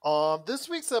On this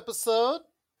week's episode,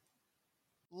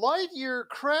 Lightyear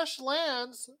crash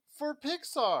lands for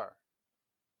Pixar.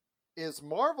 Is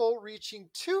Marvel reaching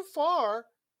too far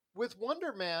with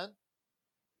WonderMan?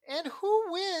 And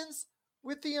who wins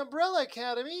with the Umbrella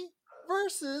Academy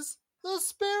versus the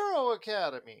Sparrow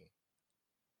Academy?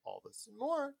 All this and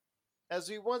more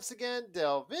as we once again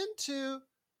delve into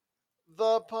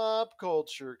the pop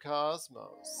culture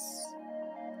cosmos.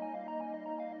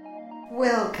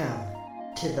 Welcome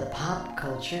to the pop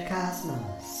culture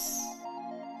cosmos.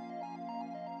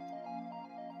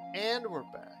 And we're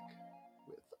back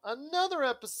with another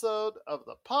episode of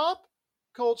the Pop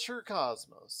Culture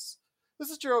Cosmos.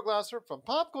 This is Gerald Glasser from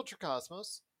Pop Culture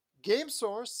Cosmos, Game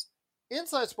Source,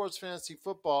 Inside Sports Fantasy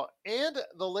Football, and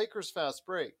the Lakers Fast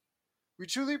Break. We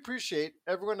truly appreciate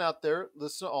everyone out there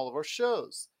listening to all of our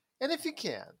shows. And if you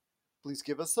can, please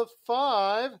give us a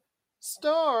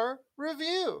 5-star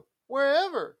review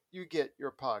wherever you get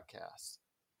your podcasts.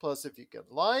 Plus, if you can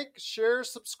like, share,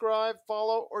 subscribe,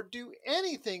 follow, or do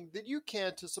anything that you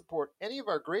can to support any of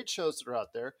our great shows that are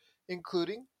out there,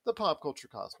 including the Pop Culture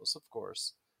Cosmos, of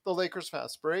course, the Lakers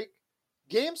Fast Break,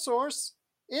 Game Source,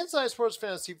 Inside Sports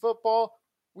Fantasy Football.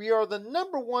 We are the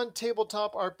 #1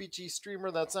 tabletop RPG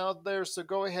streamer that's out there, so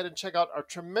go ahead and check out our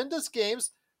tremendous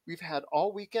games we've had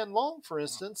all weekend long, for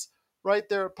instance, right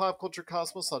there at Pop Culture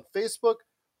Cosmos on Facebook.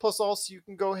 Plus, also, you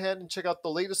can go ahead and check out the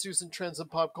latest news and trends in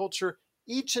pop culture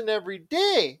each and every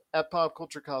day at Pop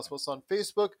Culture Cosmos on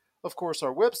Facebook. Of course,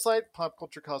 our website,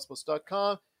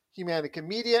 popculturecosmos.com, Humanica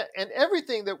Media, and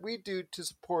everything that we do to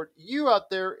support you out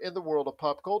there in the world of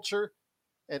pop culture,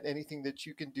 and anything that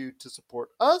you can do to support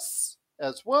us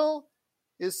as well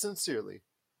is sincerely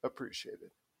appreciated.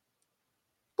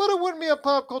 But it wouldn't be a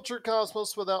Pop Culture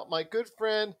Cosmos without my good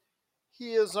friend.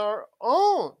 He is our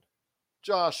own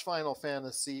Josh Final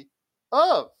Fantasy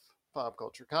of Pop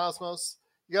Culture Cosmos.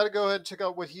 You got to go ahead and check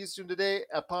out what he's doing today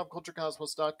at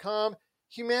popculturecosmos.com,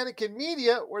 Humanica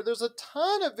Media, where there's a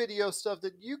ton of video stuff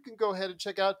that you can go ahead and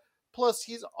check out. Plus,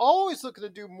 he's always looking to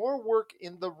do more work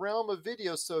in the realm of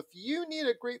video. So if you need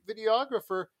a great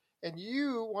videographer and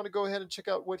you want to go ahead and check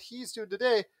out what he's doing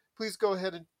today, please go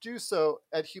ahead and do so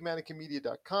at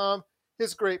humanicamedia.com.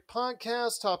 His great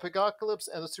podcast, Topicocalypse,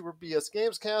 and the Super BS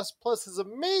Gamescast, plus his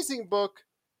amazing book,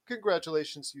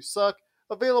 Congratulations, You Suck,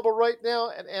 available right now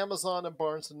at Amazon and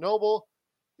Barnes & Noble.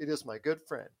 It is my good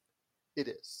friend. It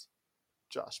is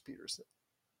Josh Peterson.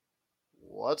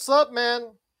 What's up,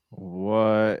 man?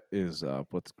 What is up?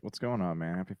 What's going on,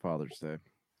 man? Happy Father's Day.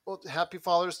 Well, happy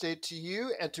Father's Day to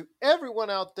you and to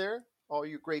everyone out there, all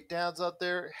you great dads out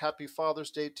there. Happy Father's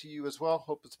Day to you as well.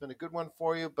 Hope it's been a good one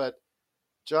for you. But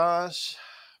Josh,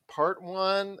 part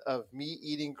 1 of me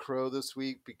eating crow this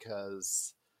week,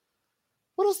 because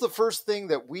what is the first thing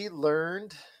that we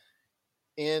learned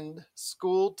in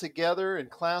school together, in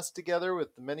class together,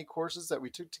 with the many courses that we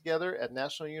took together at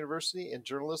National University in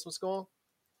journalism school?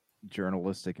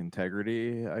 Journalistic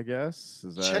integrity, I guess.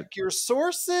 Is that Check your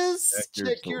sources,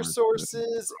 check your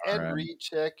sources, and right.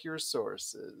 recheck your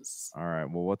sources. All right.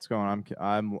 Well, what's going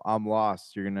on? I'm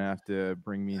lost. You're gonna have to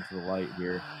bring me into the light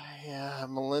here. Yeah,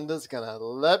 Melinda's gonna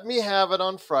let me have it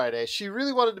on Friday. She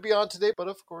really wanted to be on today, but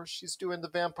of course she's doing the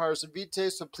Vampires and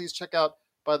Vitae. So please check out,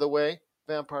 by the way,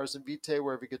 Vampires and Vitae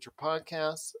wherever you get your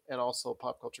podcasts, and also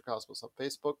Pop Culture Cosmos on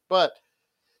Facebook. But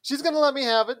she's gonna let me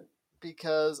have it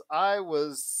because I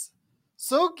was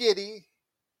so giddy,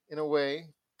 in a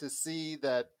way, to see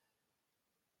that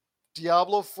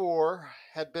Diablo 4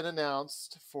 had been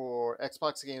announced for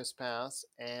Xbox Games Pass,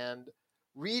 and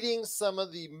reading some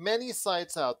of the many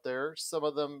sites out there, some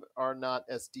of them are not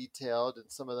as detailed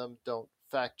and some of them don't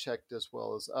fact check as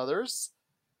well as others,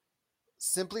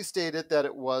 simply stated that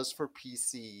it was for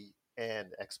PC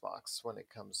and Xbox when it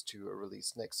comes to a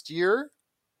release next year.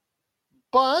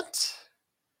 But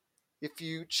if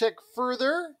you check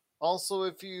further, also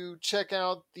if you check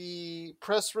out the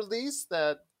press release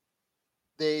that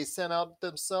they sent out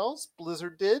themselves,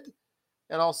 Blizzard did,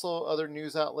 and also other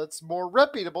news outlets, more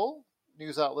reputable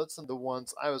news outlets than the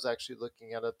ones I was actually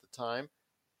looking at the time,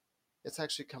 it's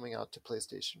actually coming out to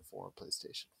PlayStation 4 and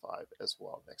PlayStation 5 as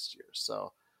well next year.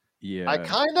 So Yeah. I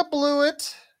kind of blew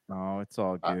it. Oh, it's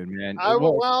all good, man.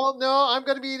 Well, no, I'm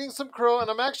going to be eating some crow, and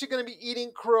I'm actually going to be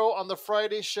eating crow on the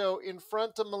Friday show in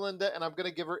front of Melinda, and I'm going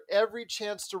to give her every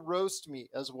chance to roast me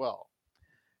as well.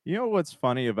 You know what's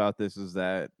funny about this is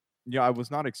that, I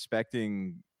was not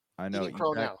expecting. I know Eating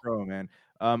crow now. Crow, man.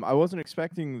 I wasn't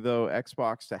expecting, though,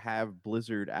 Xbox to have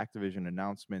Blizzard Activision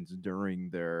announcements during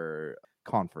their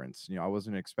conference. I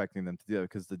wasn't expecting them to do that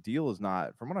because the deal is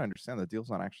not, from what I understand, the deal's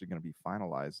not actually going to be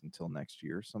finalized until next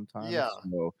year sometime. Yeah,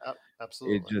 so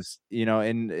absolutely. it just,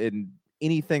 and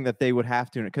anything that they would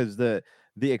have to, because the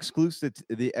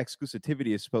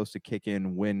exclusivity is supposed to kick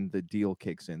in when the deal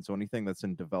kicks in. So anything that's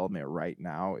in development right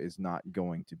now is not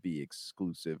going to be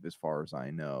exclusive, as far as I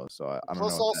know. So I don't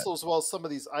Plus, know that. also as well, some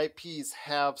of these IPs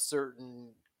have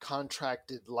certain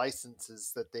contracted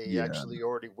licenses that they Yeah, actually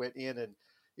already went in and,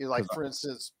 because like for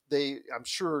instance, I'm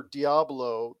sure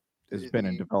Diablo, it's been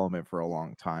in the development for a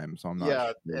long time, so I'm not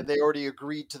yeah, sure. and they already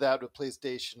agreed to that with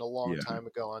PlayStation a long Yeah, time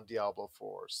ago on Diablo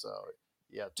 4. So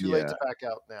yeah, too late yeah, to back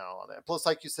out now on that. Plus,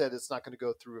 like you said, it's not going to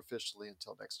go through officially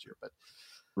until next year. But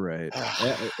right.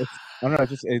 It's, I don't know. It's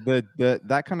just the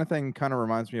that kind of thing kind of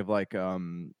reminds me of like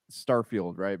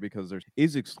Starfield, right? Because there's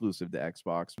is exclusive to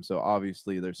Xbox, so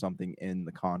obviously there's something in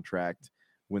the contract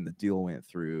when the deal went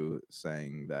through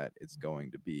saying that it's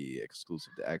going to be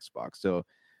exclusive to Xbox. So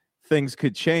things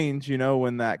could change,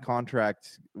 when that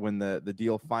contract, when the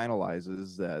deal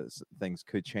finalizes, things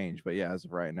could change. But yeah, as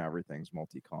of right now, everything's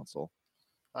multi-console.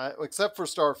 except for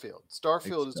Starfield,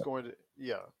 Starfield is Except, going to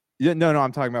yeah, no,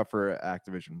 I'm talking about for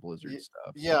Activision Blizzard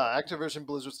stuff. Yeah, So Activision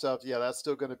Blizzard stuff. Yeah, that's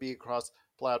still going to be cross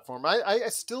platform. I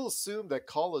still assume that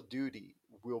Call of Duty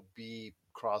will be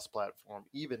cross platform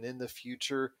even in the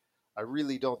future. I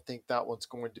really don't think that one's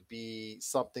going to be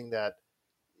something that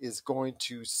is going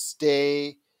to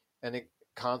stay an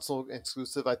console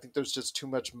exclusive. I think there's just too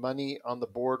much money on the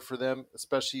board for them,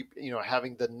 especially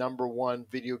having the number one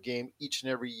video game each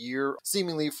and every year,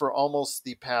 seemingly for almost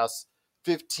the past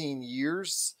 15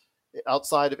 years.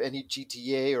 Outside of any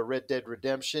GTA or Red Dead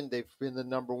Redemption, they've been the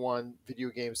number one video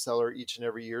game seller each and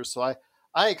every year. So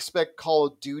I expect Call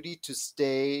of Duty to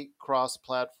stay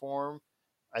cross-platform.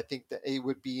 I think that it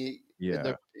would be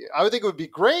yeah, I would think it would be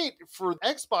great for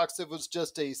Xbox if it was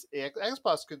just a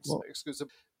Xbox well, exclusive.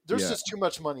 There's yeah. just too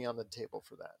much money on the table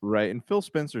for that. Right, and Phil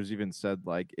Spencer's even said,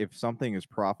 like, if something is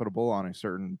profitable on a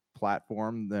certain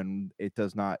platform, then it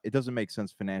doesn't make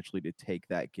sense financially to take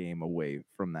that game away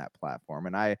from that platform.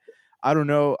 And I don't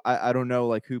know, I don't know,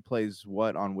 like, who plays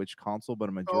what on which console, but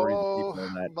a majority of the Oh, people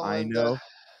that I Melinda know,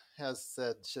 has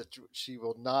said she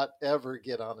will not ever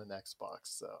get on an Xbox.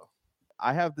 So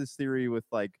I have this theory with,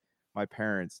 like, my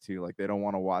parents too, like, they don't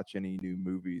wanna watch any new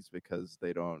movies because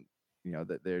they don't,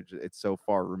 that it's so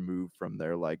far removed from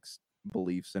their, like,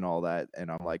 beliefs and all that,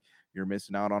 and I'm like, "You're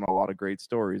missing out on a lot of great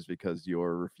stories because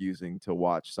you're refusing to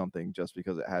watch something just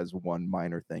because it has one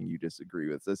minor thing you disagree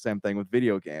with." It's the same thing with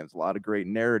video games. A lot of great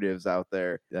narratives out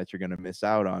there that you're gonna miss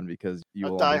out on because you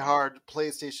a will only diehard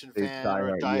PlayStation fan or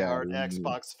a yeah, diehard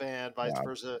Xbox fan, vice yeah.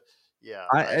 versa. Yeah,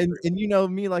 I I agree. and you know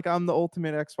me, like, I'm the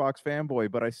ultimate Xbox fanboy,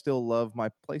 but I still love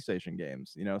my PlayStation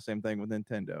games, same thing with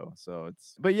Nintendo. So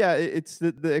but yeah, it's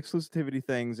the exclusivity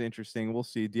thing's interesting. We'll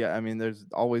see. I mean, there's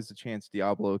always a chance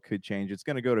Diablo could change. It's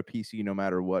gonna go to PC no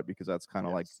matter what because that's kind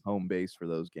of like Yes. home base for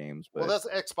those games. Well, But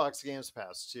that's Xbox Games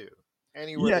Pass too.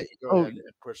 Anywhere yeah, they can go oh, ahead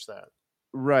and push that.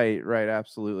 right, right,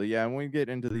 absolutely. Yeah, and when we get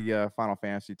into the Final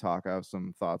Fantasy talk, I have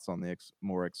some thoughts on the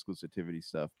more exclusivity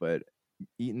stuff. But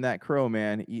eating that crow,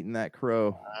 man, eating that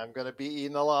crow. I'm going to be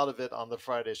eating a lot of it on the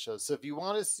Friday show. So if you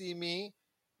want to see me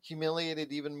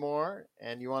humiliated even more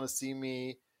and you want to see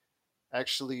me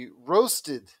actually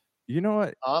roasted You know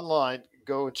what? online,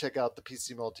 go and check out the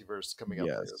PC Multiverse coming up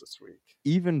later Yes. this week.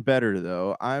 Even better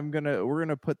though, we're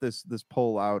gonna put this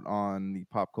poll out on the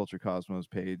Pop Culture Cosmos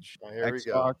page. Now, here we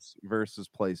go. Xbox versus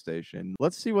PlayStation.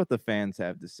 Let's see what the fans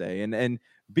have to say, and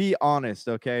be honest,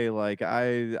 okay? Like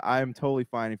I'm totally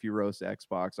fine if you roast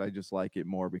Xbox. I just like it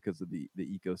more because of the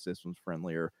ecosystem's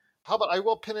friendlier. How about I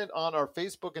will pin it on our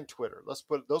Facebook and Twitter? Let's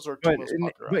put those are two most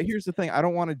popular But apps. here's the thing, I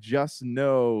don't want to just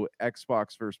know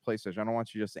Xbox versus PlayStation. I don't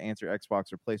want you just to answer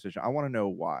Xbox or PlayStation. I want to know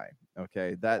why.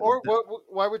 Okay, Or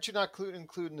why would you not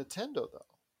include Nintendo though,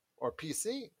 or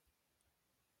PC?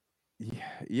 yeah,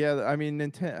 yeah. I mean,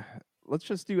 Nintendo. Let's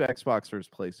just do Xbox versus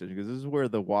PlayStation because this is where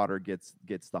the water gets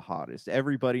the hottest.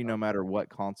 Everybody, no Okay, matter what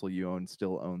console you own,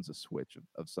 still owns a Switch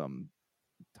of some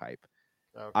type.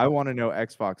 I okay, want to know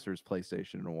Xbox versus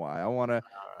PlayStation and why. I want to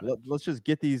all right. let's just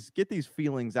get these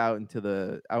feelings out into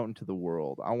the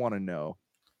world. I want to know.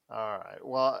 All right.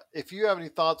 Well, if you have any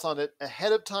thoughts on it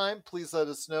ahead of time, please let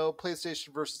us know.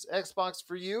 PlayStation versus Xbox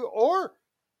for you, or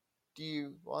do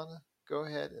you want to go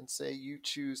ahead and say you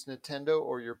choose Nintendo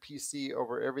or your PC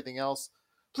over everything else?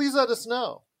 Please let us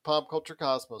know.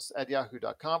 PopCultureCosmos at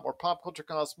yahoo.com or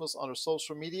PopCultureCosmos on our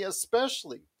social media,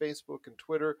 especially Facebook and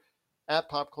Twitter at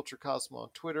PopCultureCosmos on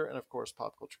Twitter, and of course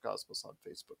PopCultureCosmos on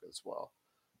Facebook as well.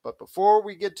 But before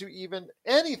we get to even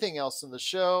anything else in the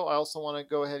show, I also want to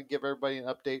go ahead and give everybody an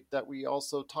update that we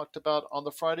also talked about on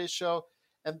the Friday show,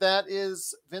 and that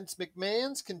is Vince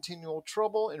McMahon's continual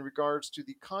trouble in regards to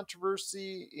the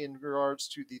controversy, in regards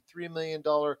to the $3 million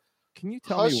Can you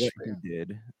tell me Hush what he man.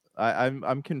 did?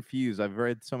 I'm confused. I've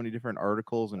read so many different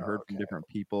articles and heard from Okay. different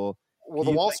people. Well, Can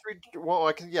the you Wall like Street. Well,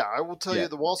 I can. Yeah, I will tell yeah, you.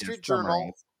 The Wall yeah, Street Journal.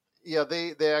 summarize. Yeah,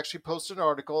 they actually posted an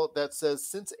article that says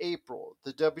since April,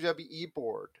 the WWE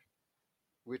board,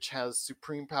 which has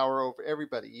supreme power over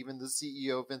everybody, even the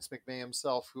CEO Vince McMahon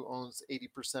himself, who owns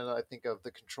 80%, I think, of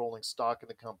the controlling stock in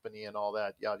the company and all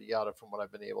that, yada yada, from what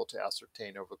I've been able to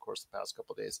ascertain over the course of the past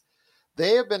couple of days.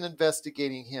 They have been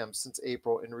investigating him since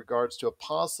April in regards to a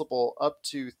possible up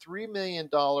to $3 million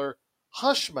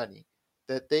hush money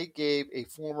that they gave a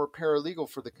former paralegal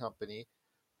for the company.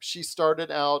 She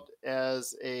started out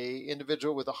as a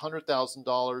individual with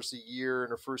 $100,000 a year in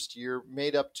her first year,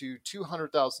 made up to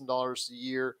 $200,000 a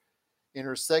year in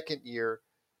her second year.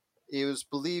 It was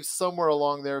believed somewhere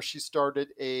along there she started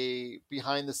a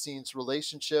behind the scenes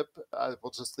relationship. I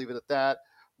will just leave it at that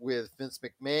with Vince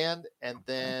McMahon, and Okay.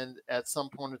 then at some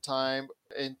point in time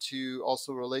into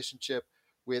also a relationship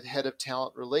with head of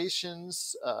talent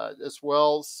relations as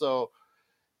well. So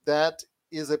that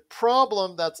is a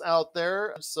problem that's out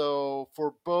there. So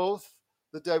for both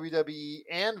the WWE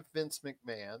and Vince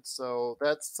McMahon. So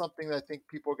that's something that I think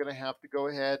people are going to have to go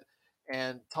ahead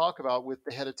and talk about with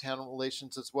the head of talent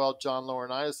relations as well, John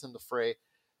Laurinaitis in the fray.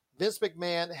 Vince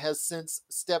McMahon has since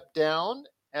stepped down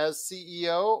as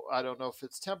CEO. I don't know if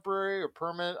it's temporary or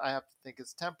permanent. I have to think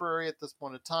it's temporary at this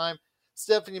point in time.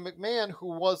 Stephanie McMahon, who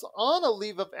was on a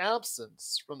leave of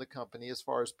absence from the company as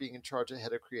far as being in charge of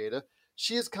head of creative,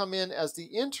 she has come in as the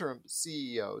interim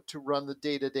CEO to run the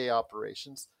day to day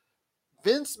operations.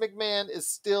 Vince McMahon is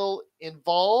still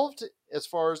involved as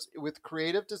far as with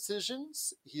creative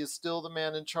decisions. He is still the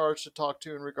man in charge to talk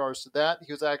to in regards to that.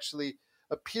 He was actually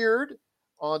appeared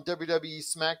on WWE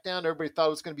SmackDown. Everybody thought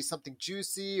it was going to be something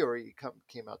juicy, or he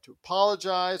came out to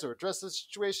apologize or address the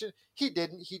situation. He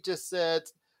didn't. He just said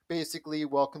basically,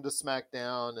 "Welcome to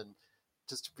SmackDown," and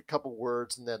just a couple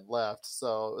words and then left.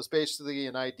 So it was basically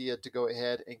an idea to go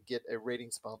ahead and get a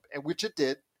ratings bump, and which it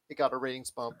did. It got a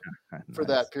ratings bump for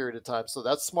that Nice. period of time. So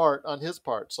that's smart on his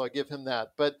part. So I give him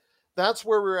that. But that's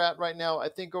where we're at right now. I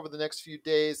think over the next few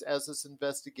days, as this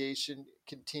investigation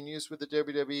continues with the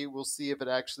WWE, we'll see if it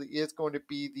actually is going to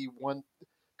be the one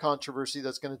controversy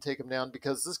that's going to take him down,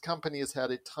 because this company has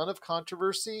had a ton of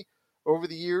controversy over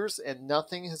the years and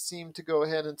nothing has seemed to go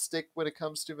ahead and stick when it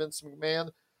comes to Vince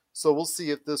McMahon. So we'll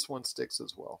see if this one sticks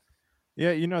as well.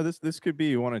 Yeah, this could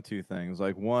be one of two things.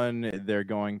 Like one, they're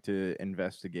going to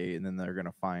investigate and then they're going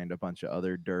to find a bunch of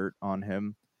other dirt on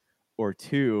him, or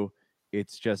two,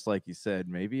 it's just like you said,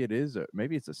 maybe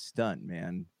it's a stunt,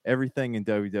 man. Everything in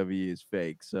WWE is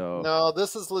fake. So, No,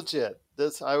 this is legit.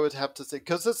 This I would have to say,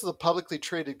 because this is a publicly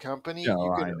traded company. You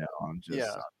no, can, I know. I'm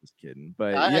yeah. just kidding.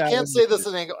 But I yeah, can't say this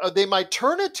an angle. They might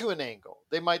turn it to an angle.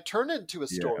 They might turn it into a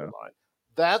yeah. storyline.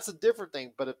 That's a different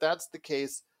thing. But if that's the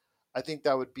case, I think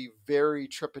that would be very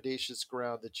trepidatious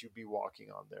ground that you'd be walking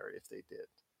on there if they did.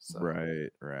 So Right,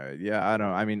 right. Yeah, I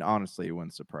don't. I mean, honestly, it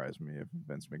wouldn't surprise me if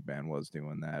Vince McMahon was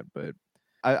doing that. But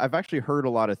I've actually heard a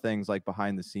lot of things like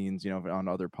behind the scenes, on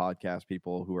other podcast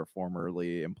people who are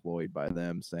formerly employed by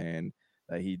them saying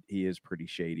that he is pretty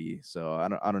shady. So I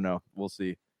don't know. We'll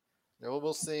see.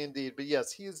 we'll see indeed. But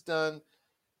yes, he has done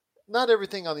not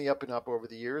everything on the up and up over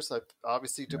the years. I've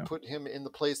obviously to Yeah, put him in the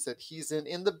place that he's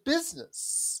in the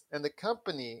business and the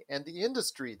company and the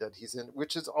industry that he's in,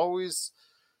 which has always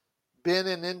been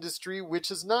an industry which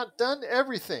has not done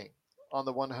everything on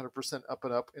the 100% up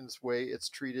and up in its way it's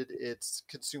treated its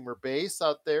consumer base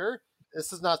out there.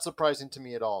 This is not surprising to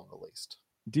me at all in the least.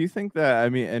 do you think that? I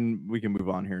mean, and we can move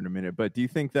on here in a minute. But do you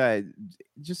think that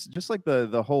just like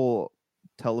the whole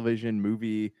television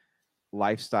movie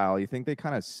lifestyle, you think they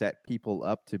kind of set people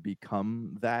up to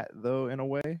become that though in a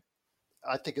way?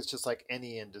 I think it's just like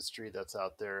any industry that's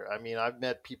out there. I mean, I've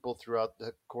met people throughout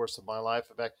the course of my life.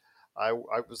 In fact, I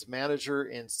was a manager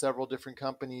in several different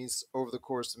companies over the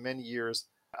course of many years.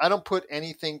 I don't put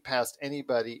anything past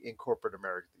anybody in corporate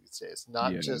America these days,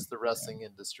 not Yeah. just the Yeah. wrestling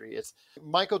industry. It's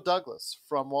Michael Douglas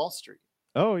from Wall Street.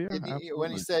 Oh yeah, When he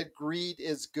absolutely. said greed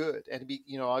is good, and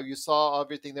you saw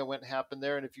everything that went and happened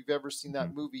there, and if you've ever seen Mhm.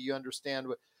 that movie, you understand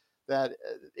that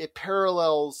it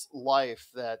parallels life.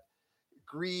 That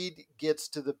greed gets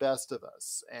to the best of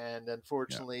us, and Yeah.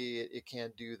 unfortunately it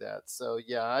can't do that. So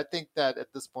yeah, I think that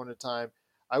at this point in time,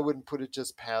 I wouldn't put it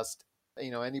just past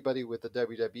anybody with the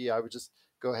WWE. I would just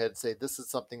go ahead and say this is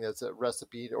something that's a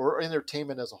recipe, or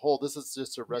entertainment as a whole, this is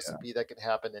just a Yeah. recipe that can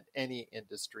happen in any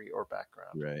industry or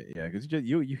background. Right. Yeah. Because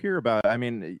you hear about. I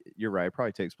mean, you're right. It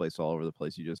probably takes place all over the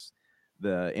place.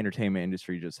 The entertainment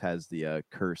industry just has the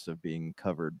curse of being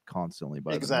covered constantly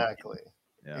by the media. Exactly.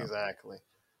 Yeah. Exactly.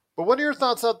 But what are your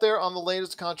thoughts out there on the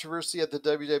latest controversy at the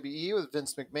WWE with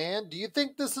Vince McMahon? Do you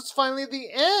think this is finally the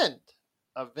end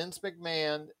of Vince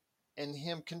McMahon and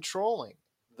him controlling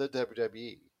the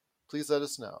WWE? Please let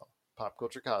us know.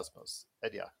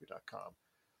 PopCultureCosmos@yahoo.com.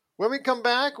 When we come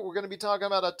back, we're going to be talking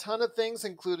about a ton of things,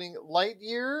 including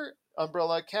Lightyear,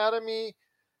 Umbrella Academy.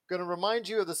 Going to remind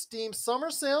you of the Steam Summer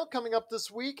Sale coming up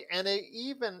this week and a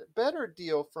even better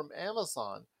deal from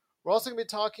Amazon. We're also going to be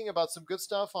talking about some good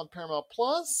stuff on Paramount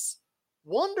Plus,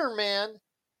 WonderMan,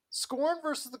 Scorn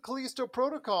versus the Callisto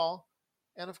Protocol,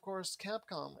 and of course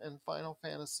Capcom and Final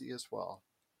Fantasy as well.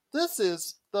 This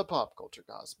is the Pop Culture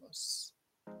Cosmos.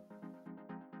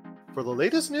 For the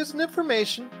latest news and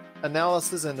information,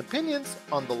 analysis and opinions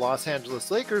on the Los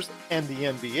Angeles Lakers and the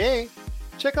NBA,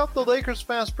 check out the Lakers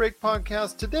Fast Break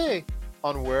podcast today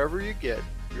on wherever you get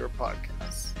your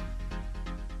podcasts.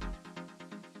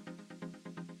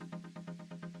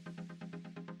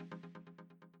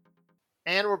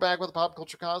 And we're back with the Pop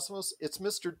Culture Cosmos. It's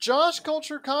Mr. Josh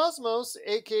Culture Cosmos,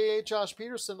 aka Josh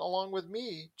Peterson, along with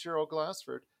me, Gerald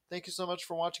Glassford. Thank you so much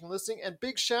for watching and listening. And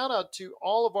big shout out to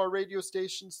all of our radio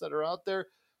stations that are out there.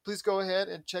 Please go ahead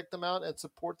and check them out and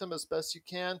support them as best you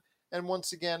can. And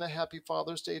once again, a happy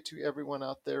Father's Day to everyone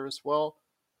out there as well.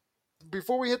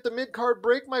 Before we hit the mid-card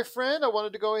break, my friend, I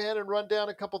wanted to go ahead and run down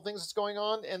a couple things that's going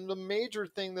on. And the major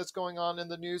thing that's going on in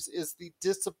the news is the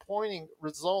disappointing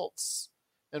results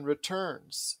and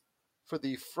returns for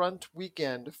the front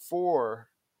weekend for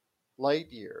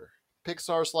Lightyear.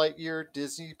 Pixar's Lightyear,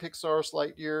 Disney Pixar's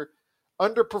Lightyear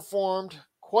underperformed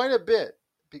quite a bit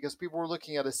because people were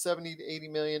looking at a $70 to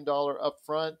 $80 million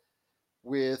upfront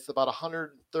with about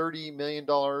 $130 million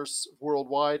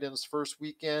worldwide in its first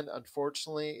weekend.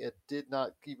 Unfortunately, it did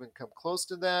not even come close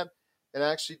to that. It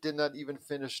actually did not even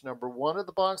finish number one at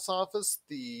the box office.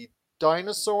 The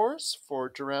Dinosaurs for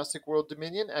Jurassic World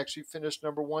Dominion actually finished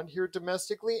number one here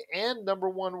domestically and number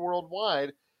one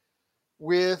worldwide.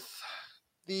 With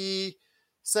the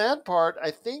sad part,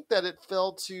 I think that it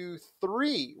fell to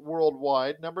 3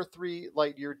 worldwide. Number 3,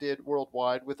 Lightyear did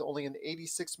worldwide with only an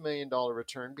 $86 million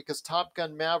return because Top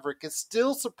Gun Maverick is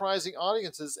still surprising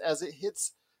audiences as it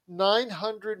hits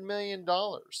 $900 million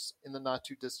in the not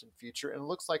too distant future and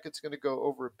looks like it's going to go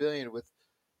over $1 billion with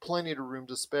plenty of room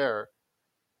to spare.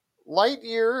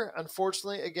 Lightyear,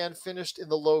 unfortunately, again, finished in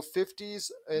the low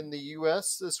 50s in the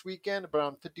U.S. this weekend,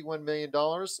 around $51 million.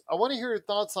 I want to hear your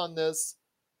thoughts on this.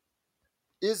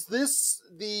 Is this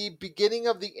the beginning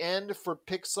of the end for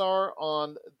Pixar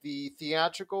on the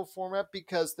theatrical format?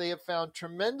 Because they have found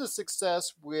tremendous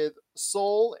success with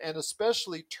Soul and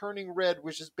especially Turning Red,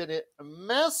 which has been a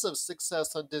massive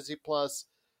success on Disney+.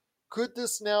 Could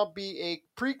this now be a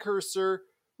precursor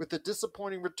with the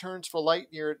disappointing returns for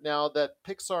Lightyear now that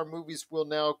Pixar movies will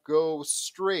now go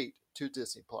straight to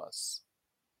Disney+?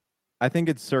 I think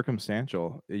it's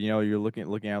circumstantial. You're looking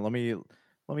at.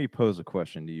 Let me pose a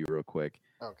question to you real quick.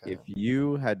 Okay. If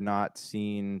you had not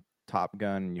seen Top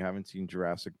Gun and you haven't seen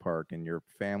Jurassic Park and your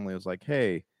family was like,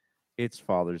 "Hey, it's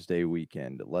Father's Day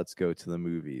weekend. Let's go to the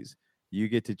movies." You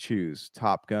get to choose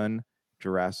Top Gun,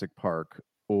 Jurassic Park,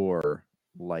 or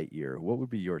Lightyear. What would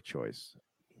be your choice?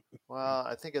 Well,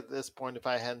 I think at this point, if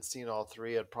I hadn't seen all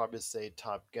three, I'd probably say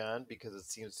Top Gun because it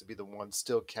seems to be the one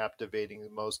still captivating the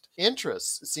most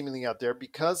interest seemingly out there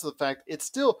because of the fact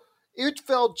it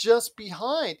fell just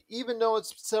behind, even though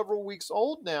it's several weeks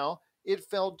old now, it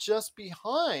fell just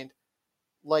behind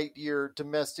Lightyear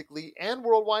domestically and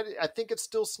worldwide. I think it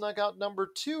still snuck out number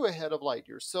 2 ahead of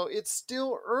Lightyear. So it's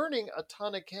still earning a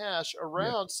ton of cash Yeah,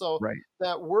 around. So right.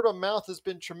 that word of mouth has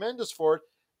been tremendous for it.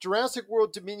 Jurassic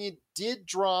World Dominion did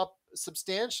drop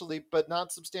substantially, but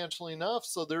not substantially enough.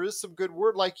 So there is some good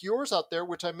word like yours out there,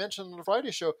 which I mentioned on the Friday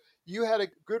show. You had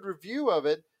a good review of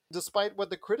it. Despite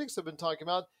what the critics have been talking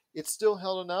about, it's still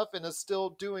held enough and is still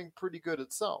doing pretty good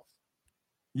itself.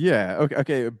 Yeah,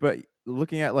 okay, but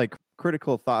looking at like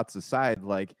critical thoughts aside,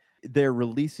 like they're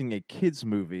releasing a kids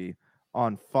movie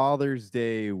on Father's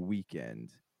Day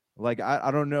weekend. Like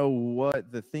I don't know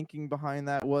what the thinking behind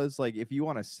that was. Like if you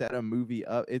want to set a movie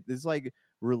up, it's like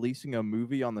releasing a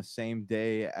movie on the same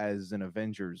day as an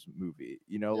Avengers movie.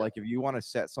 Yeah. Like if you want to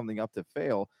set something up to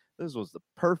fail, this was the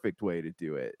perfect way to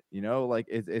do it. Like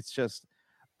it's just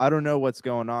I don't know what's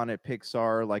going on at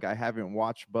Pixar. Like, I haven't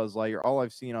watched Buzz Lightyear. All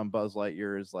I've seen on Buzz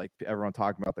Lightyear is like everyone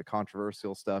talking about the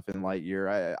controversial stuff in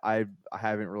Lightyear. I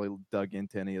haven't really dug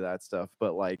into any of that stuff.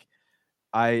 But like,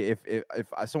 if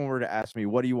someone were to ask me,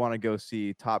 what do you want to go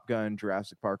see, Top Gun,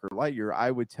 Jurassic Park, or Lightyear,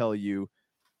 I would tell you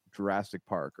Jurassic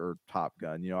Park or Top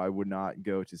Gun. I would not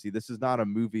go to see. This is not a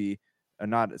movie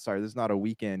not sorry, this is not a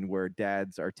weekend where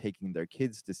dads are taking their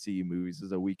kids to see movies. This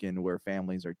is a weekend where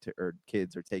families or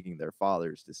kids are taking their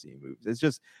fathers to see movies. It's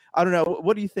just, I don't know.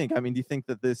 What do you think? I mean, do you think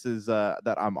that this is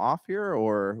that I'm off here,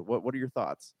 or what are your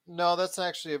thoughts? No, that's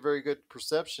actually a very good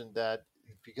perception that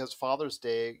because Father's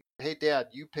Day, hey dad,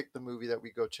 you pick the movie that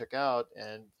we go check out.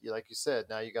 And like you said,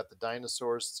 now you got the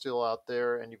dinosaurs still out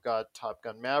there and you've got Top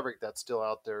Gun Maverick that's still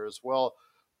out there as well.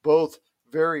 Both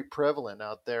very prevalent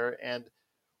out there. And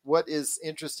what is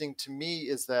interesting to me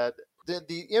is that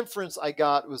the inference I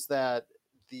got was that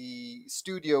the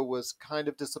studio was kind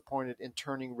of disappointed in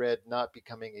Turning Red not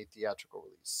becoming a theatrical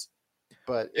release.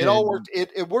 But it all And worked.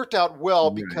 It worked out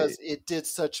well right. because it did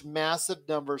such massive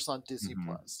numbers on Disney Mhm.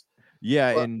 Plus.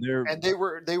 Yeah, But and they're and they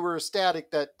were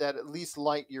ecstatic that at least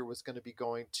Lightyear was going to be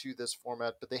going to this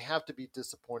format, but they have to be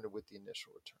disappointed with the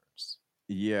initial returns.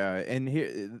 yeah, and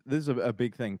here this is a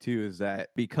big thing too, is that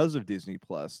because of Disney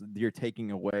Plus, you're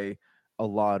taking away a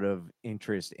lot of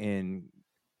interest in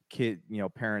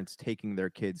parents taking their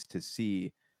kids to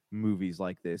see movies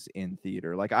like this in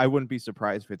theater. Like, I wouldn't be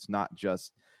surprised if it's not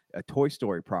just a Toy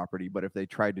Story property, but if they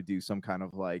tried to do some kind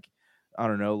of, like, I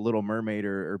don't know, Little Mermaid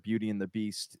or Beauty and the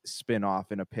Beast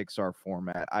spin-off in a Pixar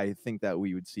format, I think that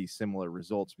we would see similar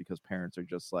results because parents are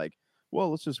just like, well,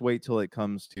 let's just wait till it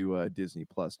comes to Disney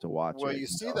Plus to watch Well, it, you you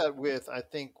see know? that with I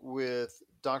think with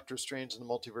Doctor Strange and the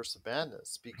Multiverse of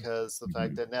Madness because the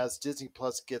fact Mhm. that as Disney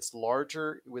Plus gets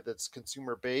larger with its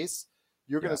consumer base,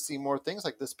 you're going Yeah. to see more things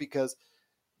like this because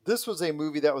this was a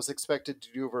movie that was expected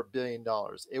to do over $1 billion.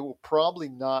 It will probably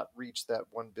not reach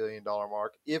that $1 billion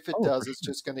mark. If it Oh, for does, it's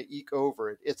sure. just going to eke over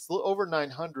it. It's over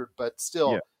 900, but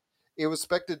Yeah. still, it was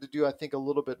expected to do, I think, a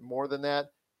little bit more than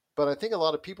that. But I think a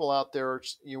lot of people out there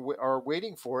are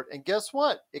waiting for it. And guess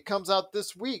what? It comes out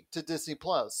this week to Disney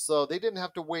Plus, so they didn't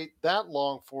have to wait that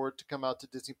long for it to come out to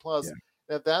Disney Plus. Yeah.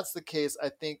 And if that's the case, I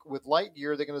think with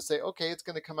Lightyear, they're going to say, okay, it's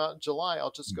going to come out in July.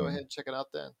 I'll just go ahead Mhm. and check it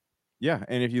out then. Yeah,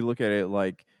 and if you look at it,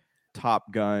 like,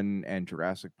 Top Gun and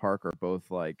Jurassic Park are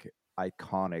both, like,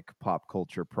 iconic pop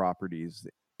culture properties.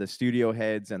 The studio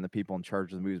heads and the people in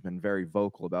charge of the movie have been very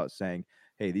vocal about saying,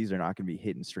 "Hey, these are not gonna be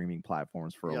hitting streaming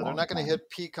platforms for a Yeah, they're long not going to time." hit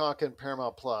Peacock and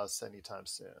Paramount Plus anytime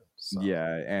soon. So,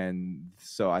 Yeah, and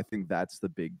so I think that's the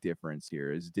big difference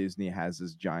here is Disney has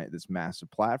this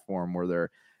massive platform where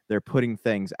they're putting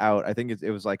things out. I think it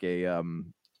was like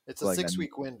it's a like a 6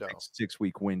 week window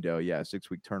six-week window, yeah,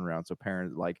 6-week turnaround. So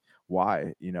parents, like,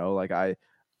 why? Like,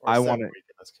 or I 7 want week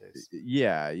in this to, case.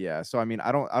 yeah, yeah. So I mean,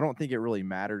 I don't think it really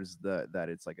matters that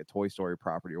it's like a Toy Story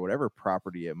property or whatever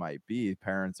property it might be.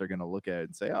 Parents are gonna look at it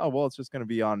and say, oh well, it's just gonna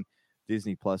be on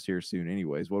Disney Plus here soon,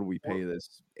 anyways. What do we Well, pay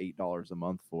this $8 a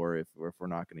month for if we're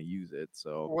not gonna use it?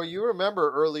 So well, you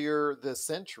remember earlier this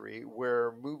century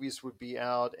where movies would be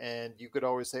out and you could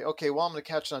always say, okay, well, I'm going to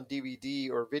catch it on DVD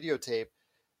or videotape.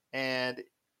 And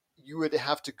you would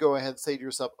have to go ahead and say to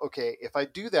yourself, okay, if I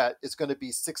do that, it's going to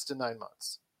be 6 to 9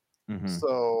 months. mhm.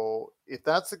 So if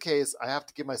that's the case, I have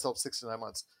to give myself 6 to 9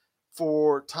 months.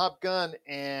 For Top Gun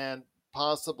and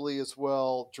possibly as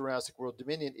well Jurassic World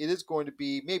Dominion, it is going to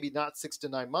be maybe not 6 to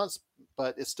 9 months,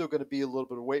 but it's still going to be a little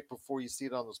bit of wait before you see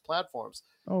it on those platforms.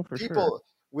 Oh, for sure. People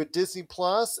with Disney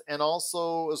Plus and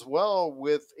also as well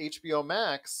with HBO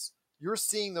Max, you're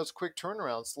seeing those quick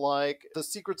turnarounds like The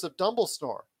Secrets of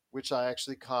Dumbledore, which I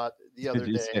actually caught the Did other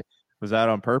you day. say, was that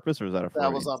on purpose or was that a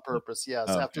That was Freudian on slip? purpose,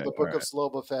 yes. After Okay, the all Book of right.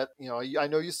 Slobo Fett, I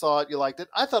know you saw it, you liked it.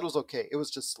 I thought it was okay. It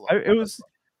was just slow. It was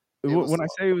It was when I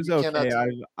slow. say it was You cannot okay,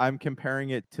 do. I'm comparing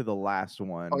it to the last Oh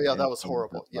one yeah, in that was terms of,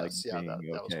 horrible. like, Yes, yeah, being that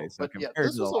was okay. horrible. So But yeah, compared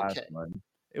this to the was last okay. one,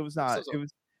 it was This not was it okay.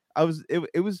 was I was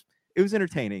it was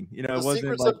entertaining. It The wasn't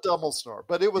Secrets like, of Dumbledore,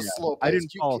 but it yeah, was slow I paced.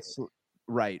 didn't fall asleep.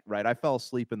 Right, right. I fell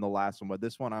asleep in the last one, but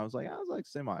this one I was like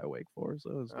semi awake for,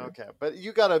 so it was good. Okay, but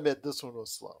you got to admit this one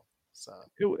was slow. So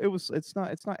It's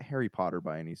not Harry Potter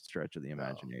by any stretch of the no,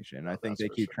 imagination. I no, think that's they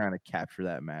for keep sure. trying to capture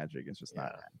that magic. It's just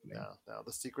not Yeah, happening. no, no.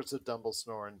 The Secrets of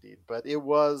Dumbledore, indeed, but it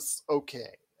was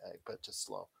okay, but just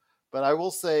slow. But I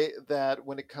will say that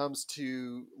when it comes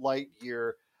to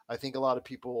Lightyear, I think a lot of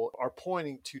people are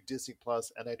pointing to Disney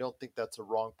Plus, and I don't think that's a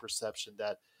wrong perception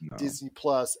that No. Disney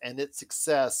Plus and its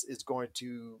success is going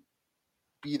to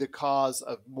be the cause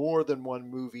of more than one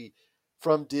movie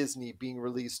from Disney being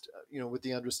released, with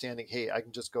the understanding, hey, I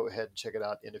can just go ahead and check it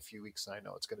out in a few weeks and I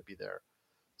know it's going to be there.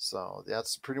 So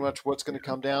that's pretty much what's going to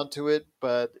come down to it.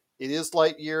 But it is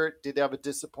Lightyear. It did have a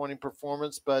disappointing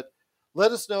performance, but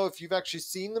let us know if you've actually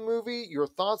seen the movie, your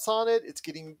thoughts on it. It's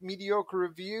getting mediocre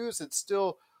reviews. It's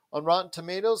still on Rotten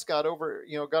Tomatoes, got it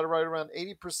right around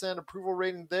 80% approval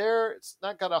rating there. It's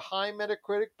not got a high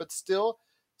Metacritic, but still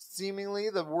seemingly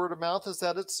the word of mouth is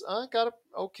that it's got a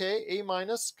okay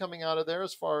A- coming out of there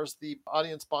as far as the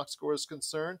audience box score is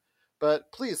concerned.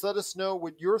 But please let us know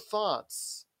what your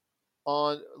thoughts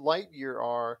on Lightyear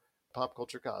are.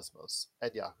 Popculturecosmos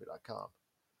at yahoo.com.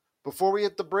 Before we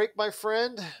hit the break, my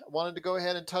friend, I wanted to go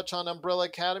ahead and touch on Umbrella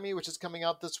Academy, which is coming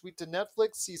out this week to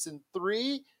Netflix, season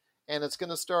 3. And it's going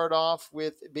to start off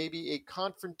with maybe a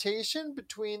confrontation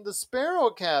between the Sparrow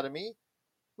Academy,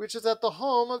 which is at the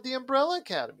home of the Umbrella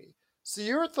Academy. So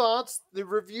your thoughts, the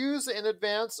reviews in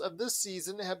advance of this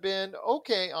season have been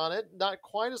okay on it, not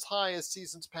quite as high as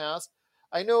seasons past.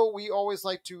 I know we always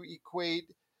like to equate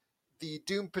the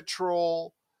Doom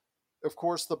Patrol, of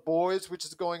course, The Boys, which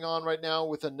is going on right now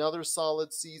with another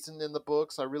solid season in the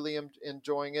books. I really am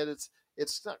enjoying it.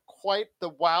 It's not quite the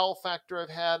wow factor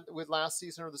I've had with last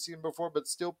season or the season before, but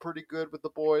still pretty good with The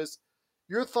Boys.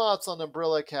 Your thoughts on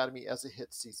Umbrella Academy as it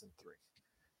hits season 3?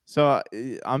 So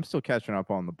I'm still catching up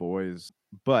on The Boys,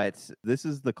 but this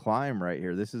is the climb right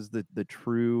here. This is the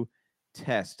true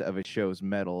test of a show's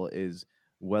mettle, is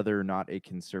whether or not it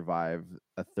can survive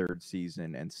a third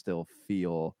season and still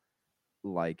feel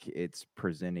like it's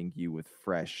presenting you with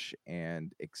fresh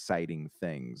and exciting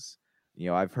things.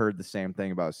 I've heard the same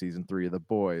thing about season 3 of The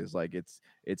Boys. Like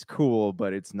it's cool,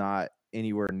 but it's not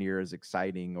anywhere near as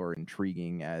exciting or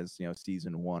intriguing as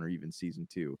season 1 or even season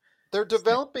 2. They're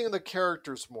developing the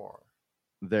characters more.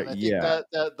 There, And I think yeah,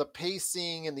 that the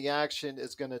pacing and the action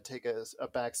is going to take a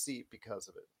back seat because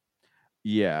of it.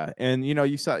 yeah, and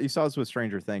you saw this with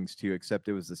Stranger Things too, except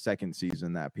it was the second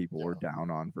season that people were Yeah.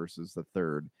 down on versus the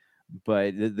third.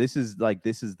 But this is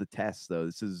the test, though.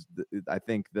 I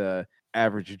think the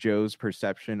average Joe's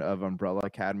perception of Umbrella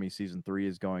Academy season 3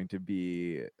 is going to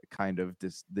be kind of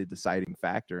the deciding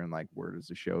factor in like where does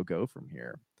the show go from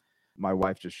here. My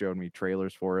wife just showed me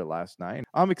trailers for it last night.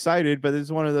 I'm excited, but it's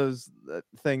one of those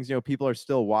things, people are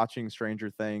still watching Stranger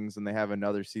Things and they have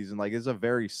another season. Like, it's a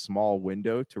very small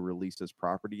window to release this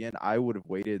property in. I would have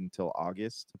waited until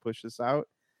August to push this out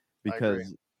I agree.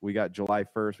 because we got July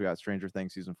 1st, we got Stranger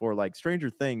Things season 4. Like, Stranger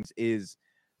Things is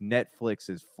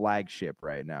Netflix's flagship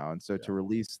right now. And so Yeah. to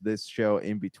release this show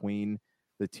in between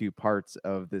the two parts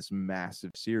of this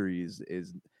massive series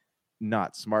is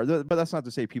not smart. But that's not to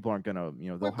say people aren't gonna,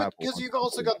 they'll But have because one you've couple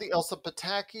also got the Elsa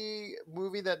Pataki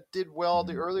movie that did well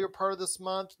the Mhm. earlier part of this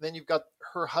month. Then you've got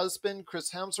her husband, Chris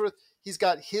Hemsworth. He's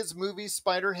got his movie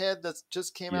Spiderhead that's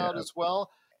just came out Yeah, as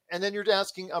well. And then you're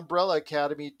asking Umbrella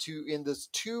Academy to, in this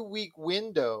 2 week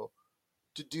window,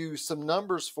 to do some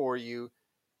numbers for you.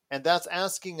 And that's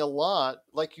asking a lot.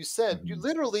 Like you said, you mhm.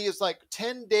 literally is like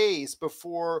 10 days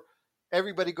before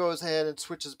everybody goes ahead and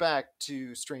switches back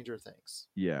to Stranger Things.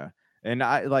 Yeah. And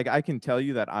I can tell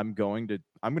you that I'm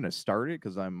gonna start it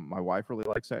because my wife really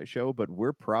likes that show, but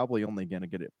we're probably only gonna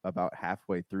get it about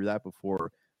halfway through that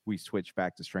before we switch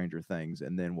back to Stranger Things,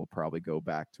 and then we'll probably go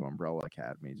back to Umbrella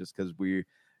Academy just because we're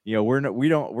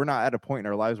not at a point in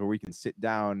our lives where we can sit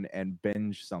down and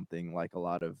binge something like a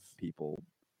lot of people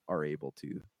are able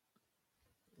to.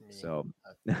 I mean, So,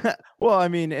 I think well, I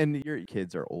mean, and your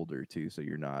kids are older too, so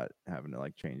you're not having to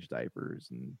like change diapers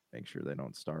and make sure they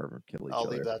don't starve or kill each I'll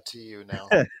leave other. that to you now.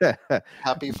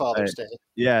 Happy Father's But, Day.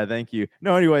 yeah, thank you.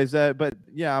 No, anyways, but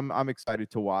yeah, I'm excited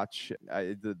to watch.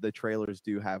 The trailers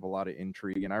do have a lot of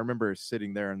intrigue, and I remember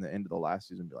sitting there in the end of the last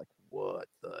season, and be like, "What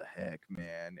the heck,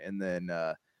 man?" And then,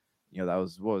 that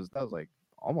was like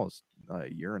almost a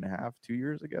year and a half, 2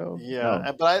 years ago. Yeah,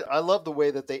 No, but I love the way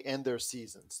that they end their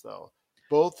seasons, though.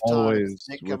 Both times always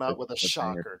they come with a out with a cliffhanger.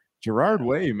 shocker. Gerard Yeah.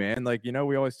 Way, man, like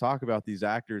we always talk about these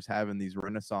actors having these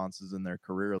renaissances in their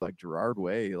career. Like Gerard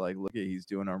Way, like look at he's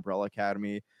doing Umbrella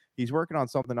Academy. He's working on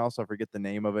something else. I forget the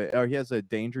name of it. Oh, he has a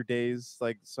Danger Days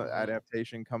Mhm.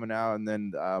 adaptation coming out, and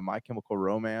then My Chemical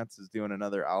Romance is doing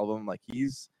another album. Like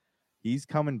he's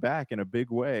coming back in a big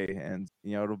way, and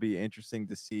it'll be interesting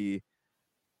to see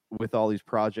with all these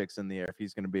projects in the air if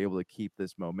he's going to be able to keep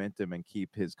this momentum and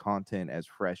keep his content as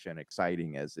fresh and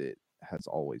exciting as it has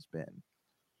always been.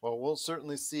 Well, we'll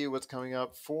certainly see what's coming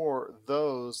up for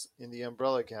those in the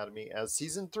Umbrella Academy as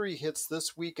season 3 hits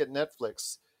this week at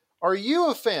Netflix. Are you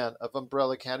a fan of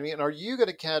Umbrella Academy, and are you going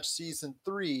to catch season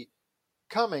 3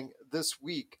 coming this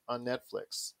week on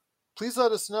Netflix? Please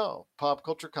let us know.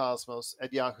 PopCultureCosmos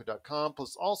at yahoo.com,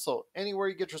 plus also anywhere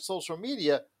you get your social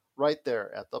media, right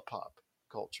there at the Pop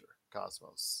Culture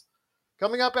Cosmos.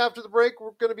 Coming up after the break,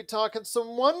 we're going to be talking some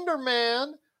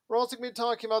WonderMan. We're also going to be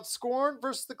talking about Scorn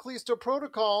versus the Callisto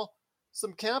Protocol,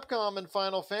 some Capcom and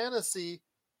Final Fantasy.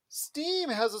 Steam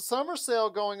has a summer sale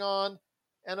going on,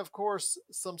 and of course,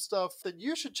 some stuff that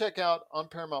you should check out on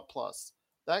Paramount Plus.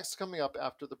 That's coming up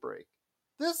after the break.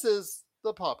 This is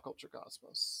the Pop Culture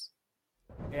Cosmos.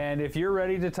 And if you're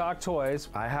ready to talk toys,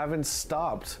 I haven't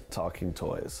stopped talking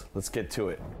toys. Let's get to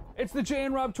it. it's the Jay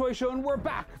and Rob Toy Show, and we're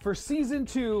back for season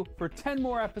 2 for 10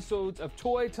 more episodes of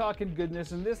toy talk and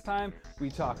goodness. And this time we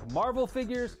talk Marvel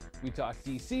figures, we talk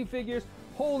DC figures,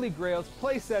 holy grails,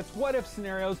 play sets, what if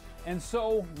scenarios, and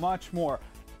so much more.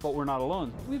 But we're not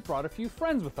alone. We've brought a few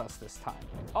friends with us this time.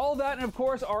 All that and of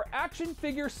course our action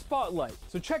figure spotlight.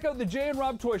 So check out the Jay and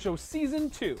Rob Toy Show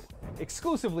season 2,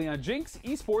 exclusively on Jinx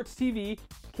Esports TV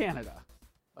Canada.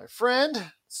 My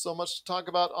friend, so much to talk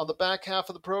about on the back half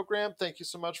of the program. Thank you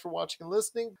so much for watching and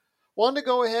listening. Wanted to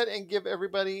go ahead and give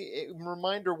everybody a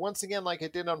reminder once again, like I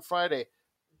did on Friday,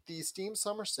 the Steam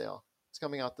Summer Sale. It's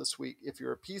coming out this week. If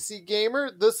you're a PC gamer,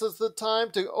 this is the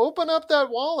time to open up that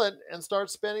wallet and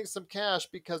start spending some cash,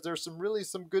 because there's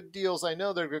some good deals. I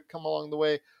know they're going to come along the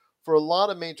way for a lot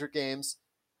of major games.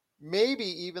 Maybe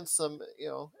even some,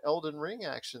 Elden Ring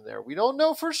action there. We don't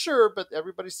know for sure, but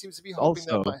everybody seems to be hoping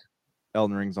Also, that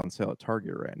Elden Ring's on sale at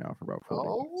Target right now for about $40.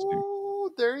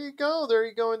 Oh, there you go. There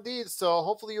you go indeed. So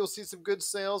hopefully you'll see some good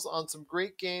sales on some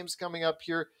great games coming up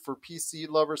here for PC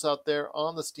lovers out there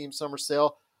on the Steam Summer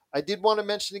Sale. I did want to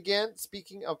mention again,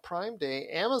 speaking of Prime Day,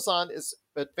 Amazon is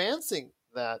advancing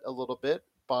that a little bit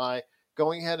by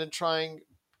going ahead and trying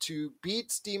to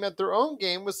beat Steam at their own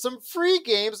game with some free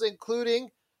games,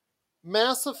 including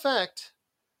Mass Effect,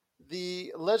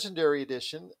 the Legendary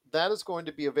Edition. That is going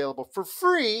to be available for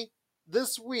free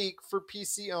this week for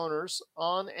PC owners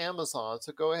on Amazon.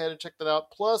 So go ahead and check that out.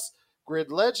 Plus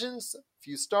Grid Legends, a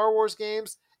few Star Wars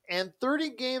games, and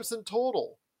 30 games in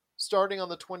total starting on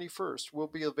the 21st will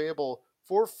be available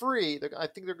for free. I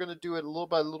think they're going to do it little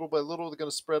by little by little. They're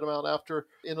going to spread them out after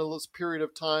in a period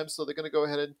of time. So they're going to go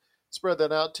ahead and spread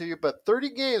that out to you. But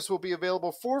 30 games will be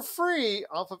available for free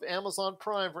off of Amazon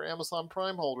Prime for Amazon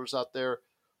Prime holders out there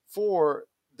for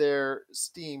their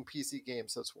Steam PC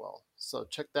games as well. So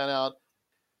check that out.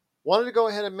 Wanted to go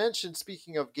ahead and mention,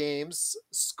 speaking of games,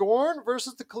 Scorn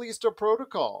versus the Callisto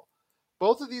Protocol.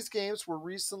 Both of these games were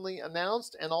recently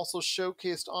announced and also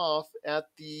showcased off at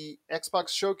the Xbox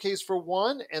Showcase for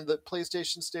one and the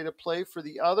PlayStation State of Play for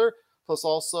the other, plus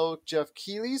also Jeff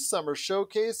Keighley's Summer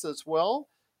Showcase as well,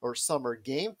 or Summer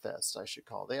Game Fest, I should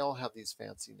call it. They all have these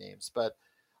fancy names. But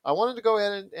I wanted to go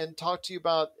ahead and talk to you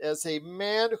about, as a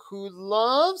man who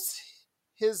loves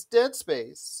his Dead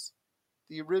Space,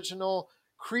 the original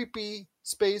creepy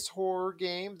space horror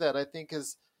game that I think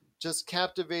has just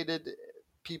captivated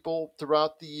people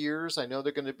throughout the years. I know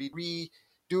they're going to be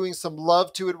redoing some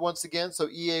love to it once again, so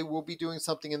EA will be doing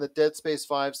something in the Dead Space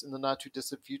vibes in the not too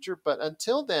distant future. But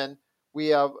until then, we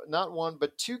have not one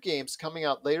but two games coming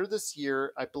out later this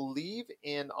year, I believe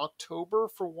in October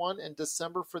for one and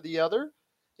December for the other,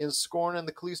 in Scorn and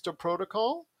the Callisto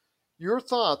Protocol. Your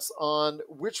thoughts on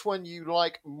which one you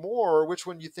like more, which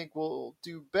one you think will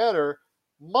do better?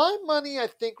 My money, I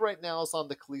think, right now is on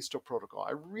the Callisto Protocol.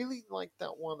 I really like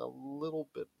that one a little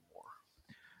bit more.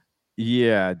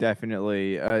 Yeah,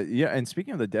 definitely. Yeah, and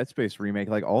speaking of the Dead Space remake,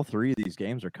 like all three of these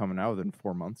games are coming out within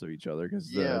 4 months of each other, because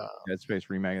the Dead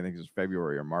Space remake, I think, is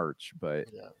February or March. But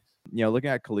looking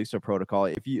at Callisto Protocol,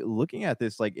 if you looking at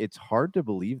this, like, it's hard to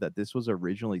believe that this was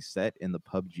originally set in the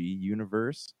PUBG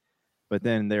universe. But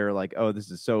then they're like, oh,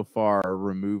 this is so far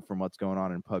removed from what's going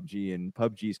on in PUBG, and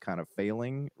PUBG's kind of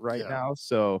failing right now.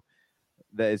 So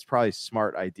that it's probably a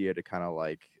smart idea to kind of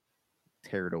like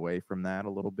tear it away from that a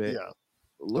little bit. Yeah.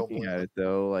 Looking at it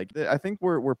though, like, I think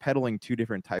we're peddling two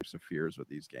different types of fears with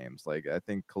these games. Like, I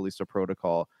think Callisto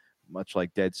Protocol, much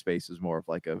like Dead Space, is more of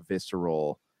like a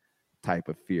visceral type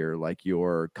of fear, like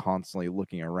you're constantly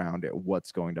looking around at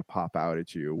what's going to pop out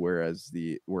at you, whereas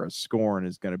Scorn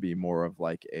is going to be more of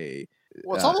like a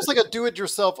it's almost like a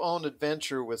do-it-yourself own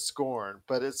adventure with Scorn,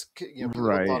 but it's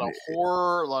right. a lot of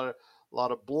horror, a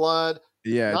lot of blood.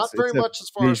 Yeah, not very much as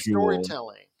far as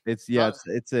storytelling.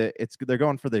 They're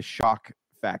going for the shock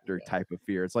factor type of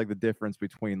fear. It's like the difference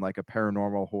between like a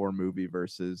paranormal horror movie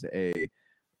versus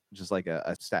just like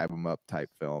a stab 'em up type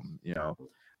film.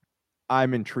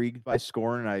 I'm intrigued by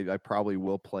Scorn, and I probably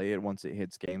will play it once it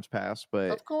hits Games Pass.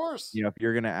 But of course, if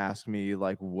you're gonna ask me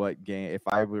like what game, if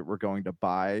I were going to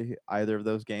buy either of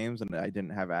those games and I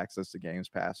didn't have access to Games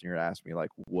Pass, and you're gonna ask me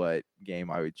like what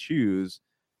game I would choose,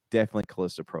 definitely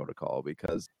Callisto Protocol,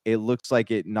 because it looks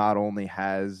like it not only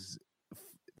has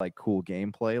like cool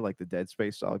gameplay, like the Dead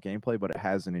Space style gameplay, but it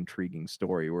has an intriguing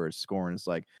story. Whereas Scorn is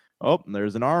like, oh,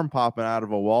 there's an arm popping out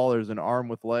of a wall. There's an arm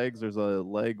with legs. There's a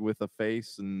leg with a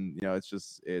face. And,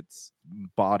 it's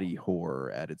body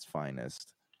horror at its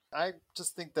finest. I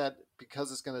just think that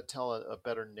because it's going to tell a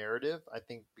better narrative, I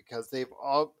think because they've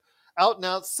all out and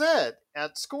out said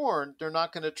at Scorn, they're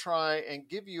not going to try and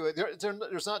give you,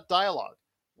 there's not dialogue.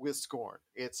 with Scorn.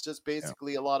 It's just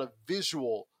basically a lot of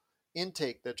visual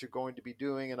intake that you're going to be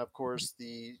doing, and of course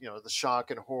the the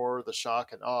shock and horror, the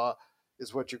shock and awe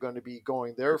is what you're going to be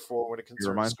going there for when it It concerns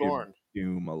reminds me of Scorn.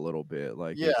 Doom a little bit.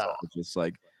 Like it's Yeah, all just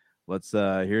like, let's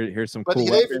here's some but cool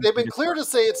weapons. they've been Here's clear to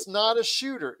say it's not a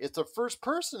shooter. It's a first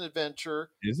person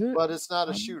adventure, Is it? but it's not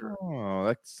a shooter.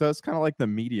 Oh, so it's kind of like the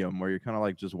Medium, where you're kind of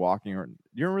like just walking around.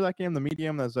 You remember that game, The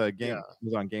Medium? That's a game Yeah.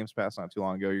 was on Games Pass not too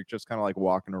long ago. You're just kind of like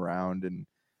walking around and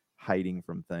hiding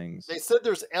from things. They said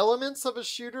there's elements of a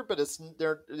shooter, but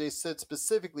they said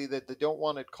specifically that they don't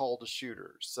want it called a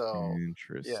shooter. So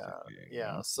Interesting.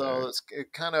 yeah. Okay. So it's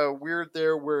kind of weird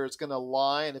there where it's going to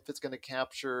lie, and if it's going to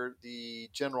capture the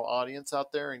general audience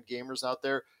out there and gamers out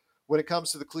there. When it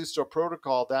comes to the Callisto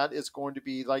Protocol, that is going to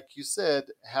be, like you said,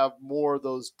 have more of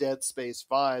those Dead Space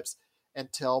vibes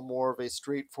and tell more of a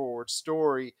straightforward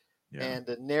story Yeah. and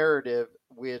a narrative,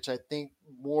 which I think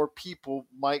more people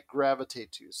might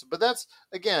gravitate to. So, but that's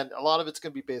again, a lot of it's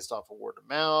going to be based off of word of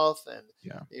mouth and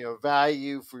Yeah.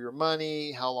 value for your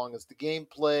money. How long is the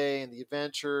gameplay and the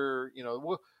adventure?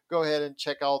 We'll go ahead and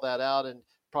check all that out and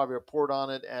probably report on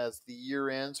it as the year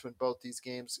ends when both these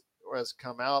games has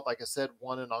come out. Like I said,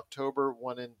 one in October,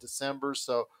 one in December.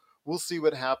 So we'll see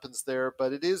what happens there.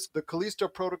 But it is the Callisto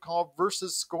Protocol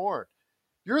versus Scorn.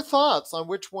 Your thoughts on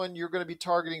which one you're going to be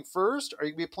targeting first? Are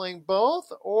you going to be playing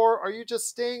both? Or are you just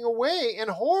staying away in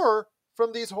horror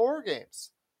from these horror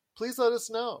games? Please let us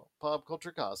know.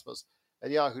 PopCultureCosmos at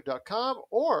yahoo.com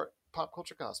or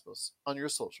PopCultureCosmos on your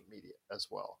social media as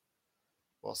well.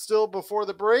 Well, still before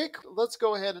the break, let's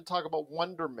go ahead and talk about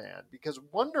WonderMan, because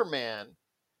WonderMan,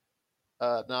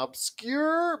 an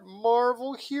obscure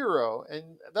Marvel hero,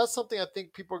 and that's something I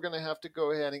think people are going to have to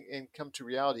go ahead and come to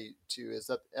reality to, is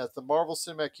that as the Marvel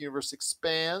Cinematic Universe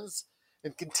expands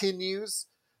and continues,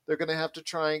 they're going to have to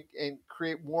try and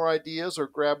create more ideas or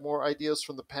grab more ideas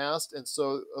from the past, and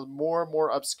so more and more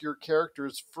obscure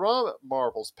characters from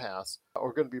Marvel's past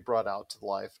are going to be brought out to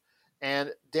life.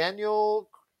 And Daniel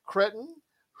Cretton,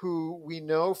 who we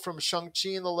know from Shang-Chi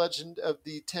and the Legend of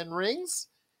the Ten Rings,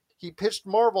 he pitched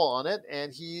Marvel on it,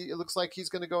 and it looks like he's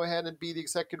going to go ahead and be the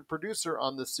executive producer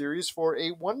on the series for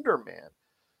a WonderMan.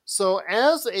 So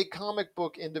as a comic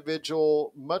book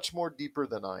individual, much more deeper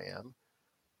than I am,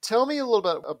 tell me a little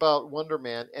bit about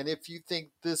WonderMan and if you think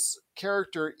this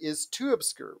character is too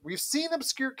obscure. We've seen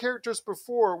obscure characters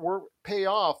before pay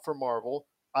off for Marvel,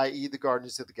 i.e. the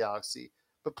Guardians of the Galaxy.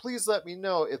 But please let me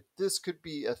know if this could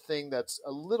be a thing that's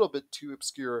a little bit too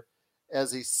obscure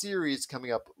as a series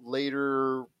coming up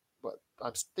later.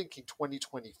 I'm thinking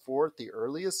 2024 at the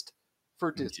earliest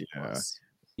for Disney Plus.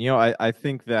 I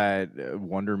think that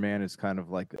Wonder Man is kind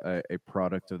of like a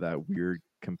product of that weird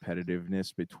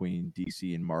competitiveness between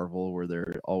DC and Marvel, where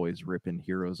they're always ripping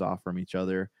heroes off from each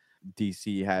other.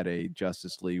 DC had a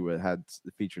Justice League that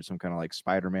featured some kind of like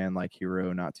Spider-Man like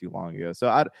hero not too long ago. So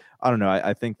I don't know.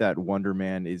 I think that Wonder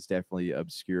Man is definitely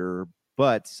obscure,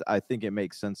 but I think it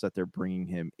makes sense that they're bringing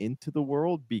him into the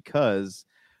world because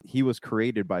he was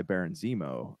created by Baron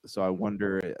Zemo. So I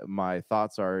wonder, my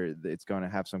thoughts are that it's going to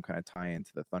have some kind of tie into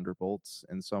the Thunderbolts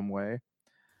in some way.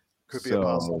 Could be a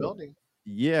possibility.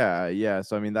 Yeah.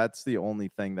 So I mean, that's the only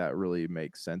thing that really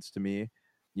makes sense to me,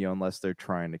 unless they're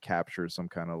trying to capture some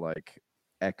kind of like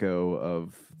echo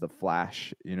of the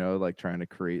Flash, like trying to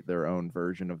create their own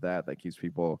version of that keeps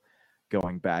people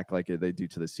going back like they do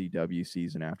to the CW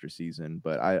season after season.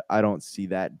 But I don't see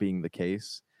that being the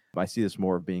case. I see this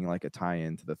more of being like a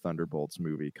tie-in to the Thunderbolts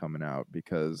movie coming out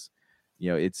because,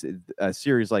 it's a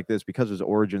series like this, because its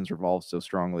origins revolve so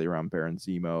strongly around Baron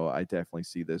Zemo. I definitely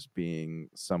see this being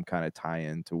some kind of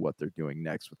tie-in to what they're doing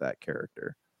next with that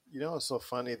character. It's so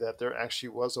funny that there actually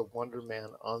was a Wonder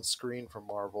Man on screen for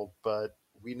Marvel, but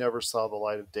we never saw the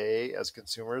light of day as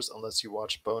consumers unless you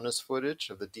watch bonus footage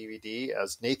of the DVD,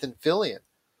 as Nathan Fillion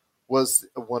was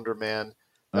a Wonder Man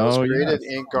that was created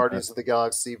in Guardians of the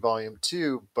Galaxy Volume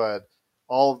 2, but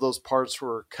all of those parts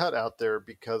were cut out there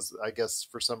because I guess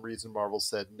for some reason Marvel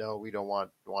said, no, we don't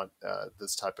want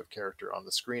this type of character on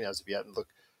the screen as of yet. And look,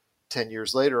 10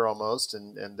 years later almost,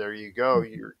 and there you go.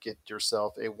 You get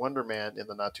yourself a Wonder Man in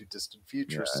the not too distant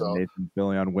future. So Nathan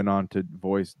Fillion went on to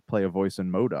play a voice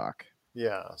in MODOK.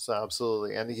 Yeah, so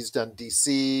absolutely. And he's done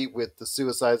DC with the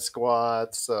Suicide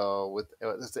Squad. So with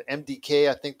the MDK,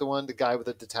 I think the guy with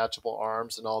the detachable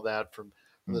arms and all that from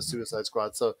the Suicide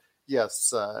Squad. So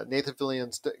yes, Nathan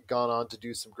Fillion's gone on to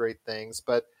do some great things.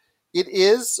 But it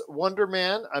is Wonder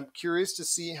Man. I'm curious to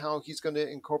see how he's going to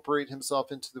incorporate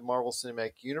himself into the Marvel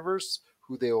Cinematic Universe,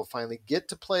 who they will finally get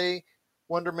to play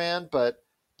Wonder Man. But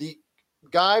the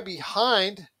guy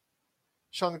behind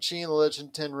Shang-Chi and the Legend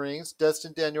of Ten Rings,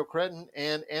 Destin Daniel Cretton,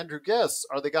 and Andrew Guest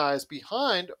are the guys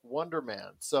behind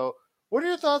WonderMan. So what are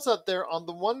your thoughts out there on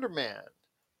the WonderMan?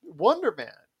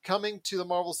 WonderMan coming to the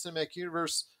Marvel Cinematic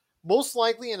Universe, most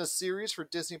likely in a series for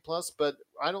Disney Plus, but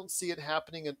I don't see it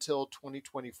happening until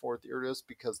 2024 at the earliest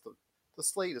because the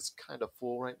slate is kind of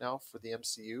full right now for the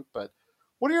MCU. But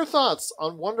what are your thoughts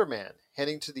on WonderMan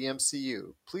heading to the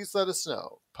MCU? Please let us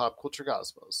know.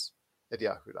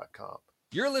 PopCultureCosmos@yahoo.com.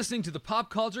 You're listening to the Pop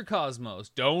Culture Cosmos.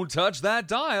 Don't touch that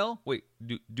dial. Wait,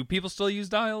 do people still use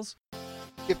dials?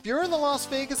 If you're in the Las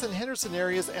Vegas and Henderson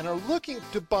areas and are looking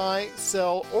to buy,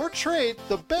 sell, or trade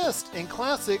the best in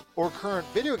classic or current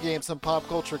video games and pop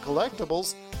culture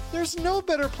collectibles, there's no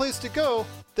better place to go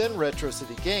than Retro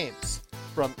City Games.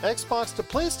 From Xbox to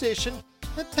PlayStation,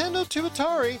 Nintendo to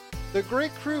Atari, the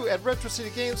great crew at Retro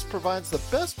City Games provides the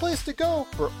best place to go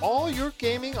for all your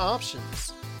gaming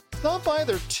options. Stop by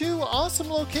their two awesome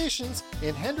locations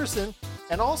in Henderson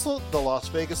and also the Las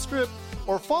Vegas Strip,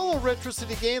 or follow Retro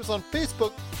City Games on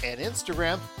Facebook and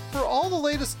Instagram for all the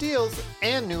latest deals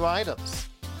and new items.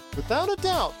 Without a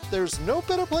doubt, there's no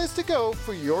better place to go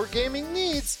for your gaming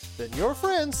needs than your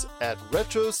friends at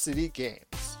Retro City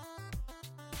Games.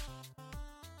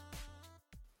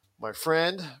 My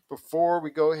friend, before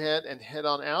we go ahead and head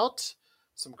on out,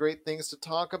 some great things to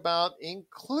talk about,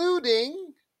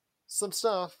 including some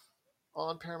stuff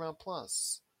on Paramount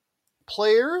Plus.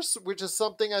 Players, which is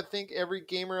something I think every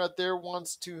gamer out there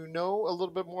wants to know a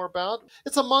little bit more about.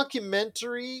 It's a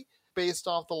mockumentary based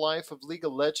off the life of League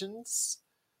of Legends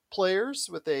players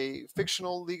with a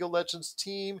fictional League of Legends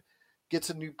team. Gets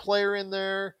a new player in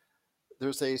there.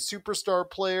 There's a superstar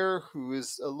player who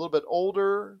is a little bit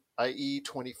older, i.e.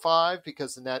 25,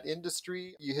 because in that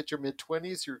industry, you hit your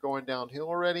mid-20s, you're going downhill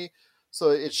already.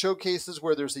 So it showcases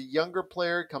where there's a younger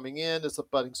player coming in as a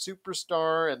budding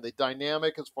superstar and the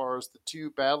dynamic as far as the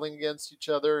two battling against each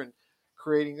other and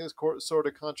creating this sort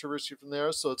of controversy from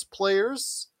there. So it's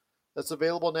Players that's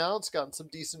available now. It's gotten some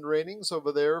decent ratings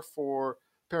over there for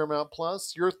Paramount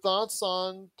Plus. Your thoughts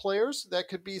on Players? That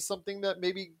could be something that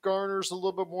maybe garners a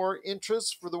little bit more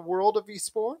interest for the world of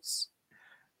esports?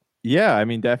 Yeah, I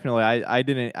mean, definitely. I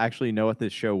didn't actually know what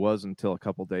this show was until a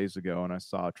couple days ago, and I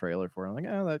saw a trailer for it. I'm like,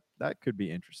 oh, that could be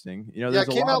interesting. You know, Yeah, there's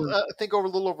it a came lot out, of I think, over a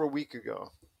little over a week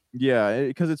ago. yeah,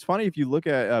 because it's funny if you look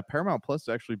at Paramount Plus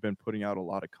has actually been putting out a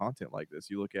lot of content like this.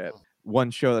 You look at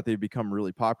one show that they've become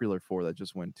really popular for that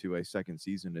just went to a second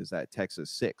season is that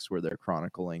Texas 6, where they're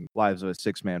chronicling lives of a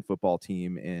 6-man football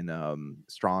team in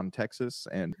Strawn, Texas,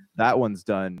 and that one's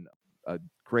done a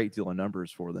great deal of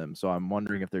numbers for them. So I'm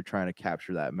wondering if they're trying to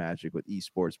capture that magic with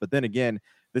esports. But then again,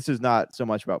 this is not so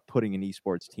much about putting an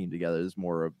esports team together. This is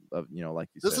more of you know, like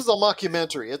you said, This is a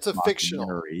mockumentary. It's a fictional.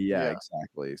 mockumentary. Yeah,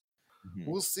 exactly. Mhm.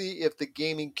 We'll see if the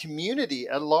gaming community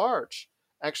at large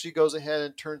actually goes ahead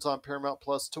and turns on Paramount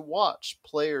Plus to watch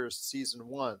Players Season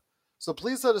 1. So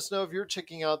please let us know if you're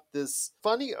checking out this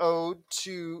funny ode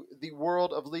to the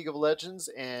world of League of Legends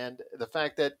and the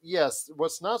fact that, yes,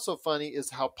 what's not so funny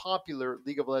is how popular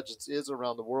League of Legends is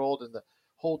around the world and the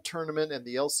whole tournament and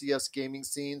the LCS gaming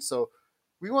scene. So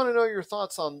we want to know your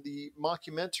thoughts on the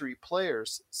mockumentary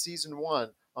Players Season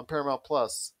 1 on Paramount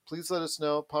Plus. Please let us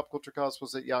know,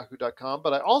 popculturecosmos@yahoo.com.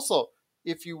 But I also,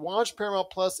 if you watch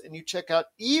Paramount Plus and you check out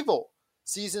Evil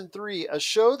Season 3, a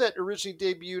show that originally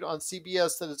debuted on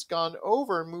CBS that has gone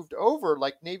over and moved over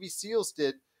like Navy SEALs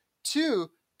did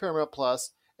to Paramount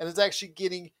Plus and is actually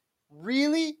getting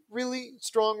really, really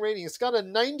strong ratings. It's got a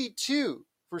 92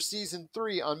 for Season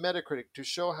 3 on Metacritic to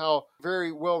show how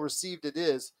very well received it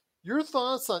is. Your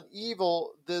thoughts on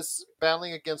Evil, this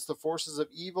battling against the forces of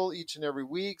evil each and every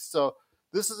week. So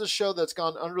this is a show that's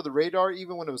gone under the radar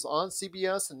even when it was on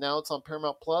CBS and now it's on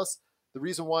Paramount Plus. The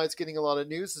reason why it's getting a lot of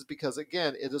news is because,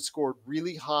 again, it has scored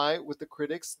really high with the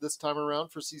critics this time around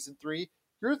for Season 3.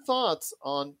 Your thoughts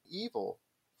on Evil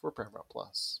for Paramount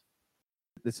Plus?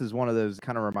 This is one of those,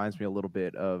 kind of reminds me a little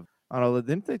bit of, I don't know,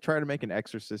 didn't they try to make an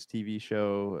Exorcist TV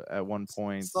show at one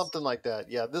point? Something like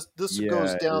that. Yeah, this Yeah,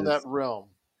 goes down it that is. realm.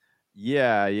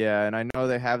 Yeah, and I know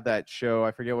they have that show.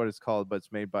 I forget what it's called, but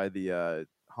it's made by the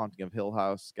Haunting of Hill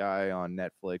House guy on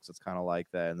Netflix. It's kind of like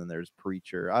that. And then there's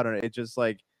Preacher. I don't know. It's just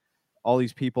like all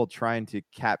these people trying to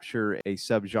capture a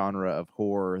subgenre of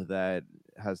horror that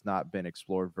has not been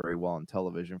explored very well on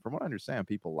television. From what I understand,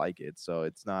 people like it. So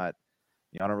it's not,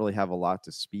 I don't really have a lot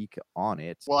to speak on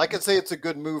it. Well, I can say it's a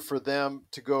good move for them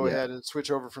to go Yeah. ahead and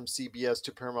switch over from CBS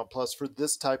to Paramount Plus for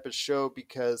this type of show,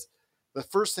 because the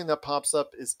first thing that pops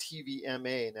up is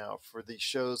TVMA now for the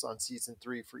shows on Season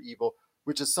 3 for Evil,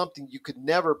 which is something you could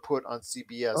never put on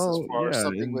CBS as far as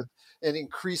something with and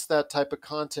increase that type of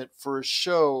content for a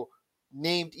show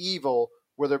named Evil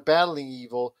where they're battling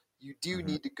evil, you do Mhm.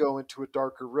 need to go into a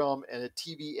darker realm, and a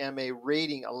TVMA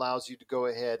rating allows you to go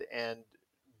ahead and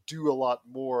do a lot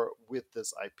more with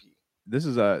this IP. This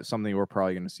is something we're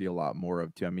probably going to see a lot more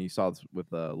of too. I mean, you saw this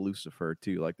with Lucifer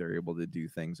too. Like they're able to do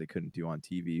things they couldn't do on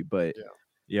TV. But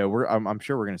Yeah. yeah, I'm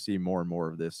sure we're going to see more and more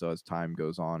of this. So as time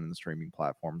goes on and the streaming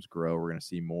platforms grow, we're going to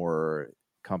see more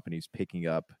companies picking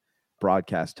up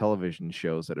broadcast television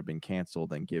shows that have been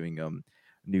canceled and giving them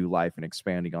new life and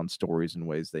expanding on stories in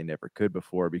ways they never could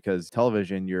before. Because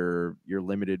television, you're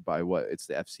limited by what it's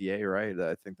the FCA, right?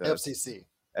 I think that's FCC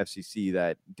FCC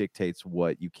that dictates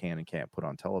what you can and can't put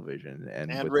on television,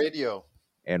 and radio.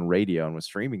 and radio, and with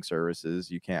streaming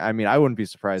services, you can't. I mean, I wouldn't be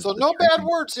surprised So if the no bad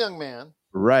streaming words, young man.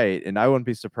 right, and I wouldn't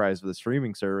be surprised if the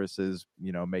streaming services,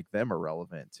 make them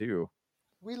irrelevant too.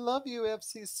 We love you,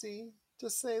 FCC.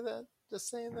 Just say that. Just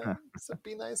saying that. So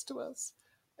be nice to us.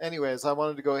 Anyways, I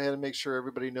wanted to go ahead and make sure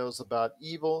everybody knows about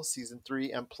Evil Season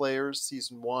 3 and Players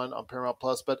Season 1 on Paramount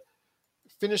Plus. But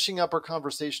finishing up our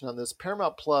conversation on this,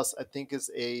 Paramount Plus, I think, is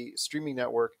a streaming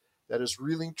network that is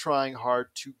really trying hard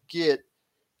to get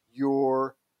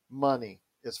your money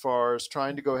as far as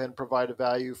trying to go ahead and provide a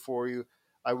value for you.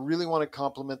 I really want to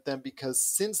compliment them because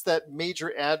since that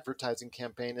major advertising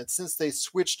campaign and since they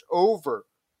switched over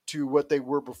to what they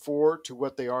were before to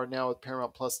what they are now with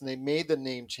Paramount Plus, and they made the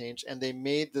name change and they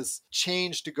made this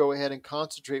change to go ahead and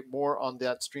concentrate more on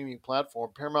that streaming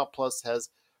platform, Paramount Plus has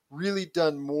really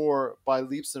done more by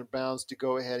leaps and bounds to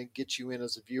go ahead and get you in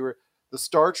as a viewer. The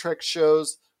Star Trek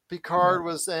shows, Picard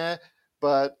was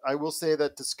but I will say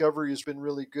that Discovery has been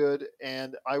really good,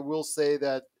 and I will say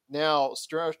that now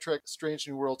Star Trek Strange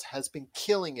New Worlds has been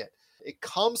killing it. It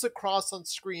comes across on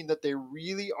screen that they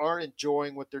really are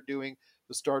enjoying what they're doing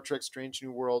with Star Trek Strange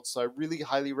New Worlds, so I really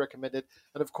highly recommend it.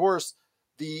 And of course,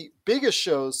 the biggest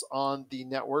shows on the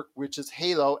network, which is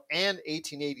Halo and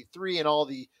 1883 and all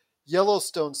the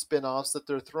Yellowstone spin-offs that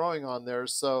they're throwing on there.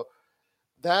 So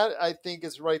that, I think,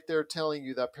 is right there telling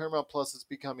you that Paramount Plus is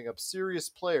becoming a serious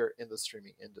player in the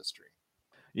streaming industry.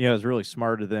 Yeah, it's really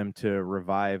smart of them to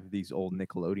revive these old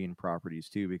Nickelodeon properties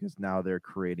too, because now they're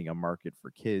creating a market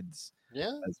for kids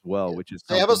Yeah. as well, Yeah. which is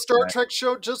They have a something Star that Trek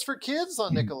show just for kids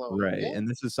on Nickelodeon. right, Yeah. and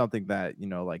this is something that,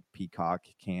 like Peacock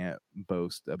can't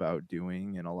boast about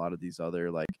doing, and a lot of these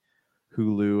other, like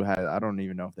Hulu has, I don't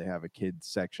even know if they have a kids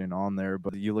section on there,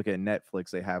 but you look at Netflix,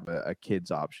 they have a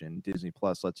kids option. Disney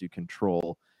Plus lets you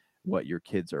control what your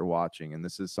kids are watching, and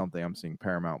this is something I'm seeing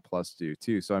Paramount Plus do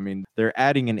too. So I mean, they're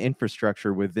adding an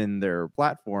infrastructure within their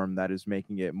platform that is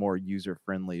making it more user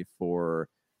friendly for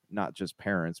not just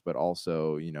parents but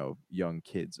also, young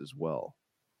kids as well.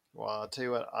 Well, I'll tell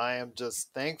you what, I am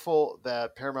just thankful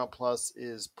that Paramount Plus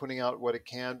is putting out what it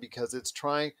can because it's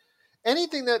trying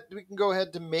anything that we can go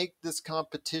ahead to make this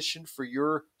competition for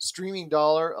your streaming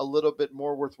dollar a little bit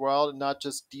more worthwhile and not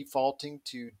just defaulting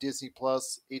to Disney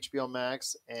Plus, HBO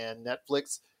Max, and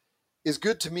Netflix is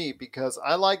good to me because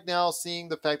I like now seeing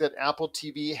the fact that Apple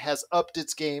TV has upped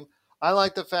its game. I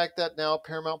like the fact that now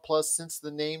Paramount Plus, since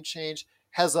the name change,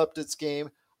 has upped its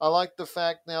game. I like the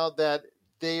fact now that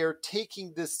they are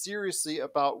taking this seriously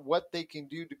about what they can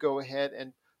do to go ahead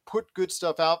and put good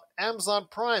stuff out. Amazon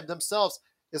Prime themselves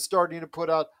is starting to put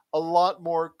out a lot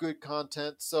more good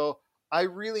content. So I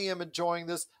really am enjoying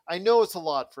this. I know it's a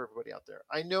lot for everybody out there.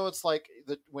 I know it's like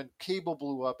when cable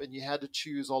blew up and you had to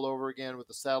choose all over again with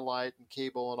the satellite and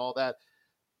cable and all that.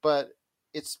 But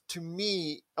it's, to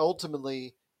me,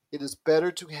 ultimately, it is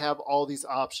better to have all these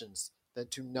options than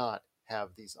to not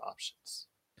have these options.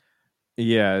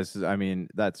 Yes, I mean,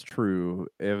 that's true.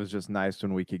 It was just nice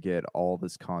when we could get all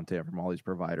this content from all these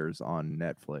providers on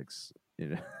Netflix,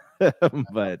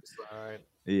 but All right.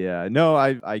 yeah, no,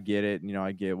 I get it.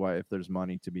 I get why if there's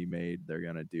money to be made, they're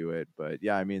gonna do it. But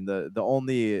yeah, I mean, the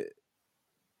only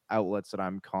outlets that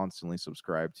I'm constantly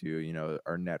subscribed to,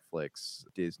 are Netflix,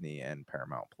 Disney, and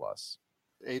Paramount Plus.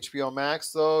 HBO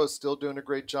Max, though, is still doing a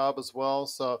great job as well.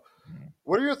 So, Mhm.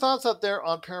 what are your thoughts out there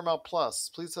on Paramount Plus?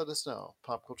 Please let us know.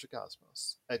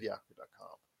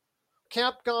 PopCultureCosmos@yahoo.com.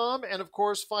 Capcom and, of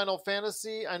course, Final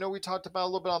Fantasy. I know we talked about a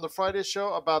little bit on the Friday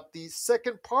show about the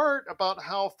second part about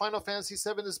how Final Fantasy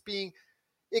VII is being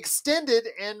extended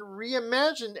and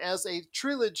reimagined as a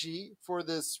trilogy for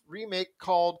this remake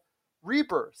called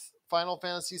Rebirth. Final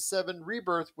Fantasy VII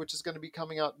Rebirth, which is going to be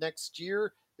coming out next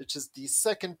year, which is the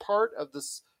second part of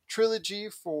this trilogy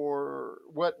for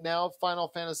what now Final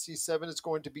Fantasy VII is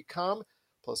going to become.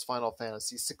 Plus, Final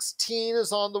Fantasy 16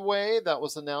 is on the way. That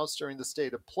was announced during the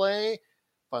State of Play.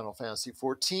 Final Fantasy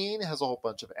 14 has a whole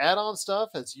bunch of add-on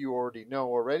stuff, as you already know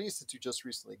already, since you just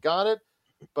recently got it.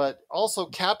 But also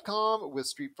Capcom with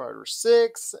Street Fighter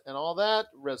 6 and all that,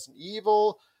 Resident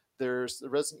Evil. There's the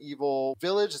Resident Evil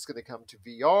Village is going to come to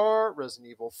VR,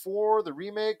 Resident Evil 4, the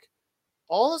remake,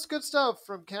 all this good stuff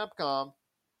from Capcom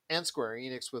and Square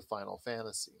Enix with Final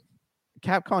Fantasy.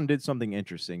 Capcom did something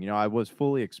interesting. I was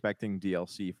fully expecting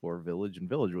DLC for Village, and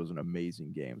Village was an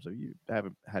amazing game. So if you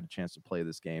haven't had a chance to play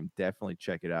this game, definitely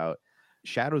check it out.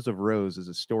 Shadows of Rose is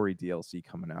a story DLC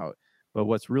coming out. But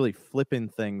what's really flipping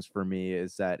things for me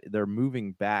is that they're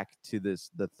moving back to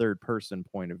the third person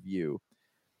point of view,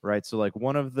 right? So like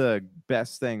one of the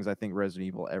best things I think Resident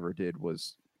Evil ever did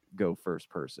was go first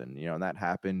person, and that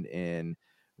happened in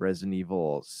Resident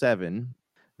Evil 7.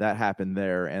 That happened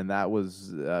there, and that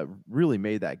was really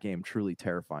made that game truly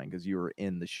terrifying because you were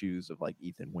in the shoes of like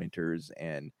Ethan Winters,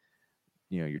 and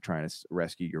you're trying to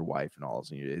rescue your wife and all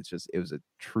this. And it was a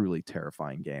truly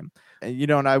terrifying game.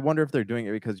 And I wonder if they're doing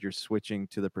it because you're switching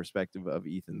to the perspective of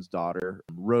Ethan's daughter,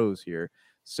 Rose, here.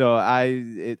 So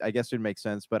I guess it makes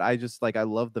sense, but I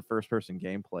love the first person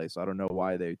gameplay, so I don't know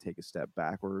why they would take a step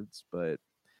backwards. But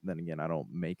then again, I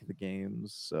don't make the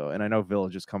games, and I know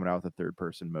Village is coming out with a third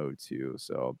person mode too,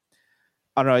 so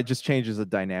I don't know. It just changes the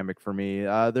dynamic for me.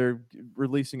 They're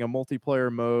releasing a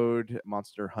multiplayer mode.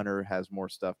 Monster Hunter has more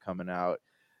stuff coming out.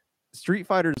 Street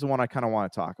Fighter is the one I kind of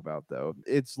want to talk about, though.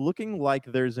 It's looking like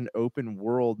there's an open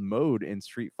world mode in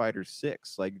Street Fighter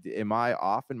 6. Like, am I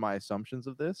off in my assumptions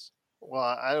of this? Well,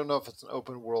 I don't know if it's an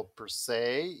open world per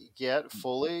se yet,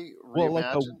 fully Well, like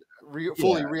reimagined,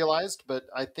 fully realized, but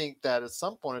I think that at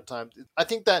some point in time, I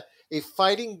think that a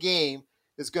fighting game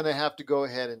is going to have to go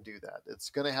ahead and do that.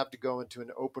 It's going to have to go into an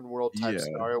open world type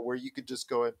scenario where you can just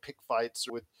go and pick fights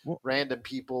with random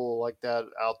people like that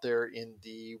out there in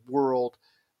the world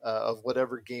of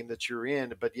whatever game that you're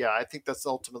in. But yeah, I think that's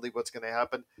ultimately what's going to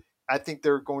happen. I think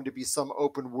there are going to be some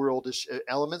open worldish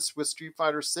elements with Street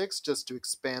Fighter 6 just to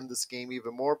expand this game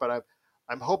even more. But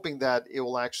I'm hoping that it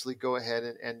will actually go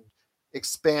ahead and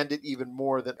expand it even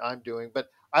more than I'm doing. But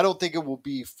I don't think it will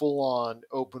be full on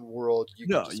open world. You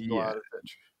can just go out of it.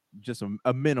 Just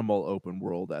a minimal open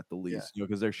world at the least,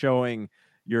 because they're showing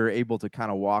you're able to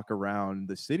kind of walk around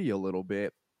the city a little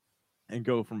bit and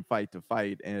go from fight to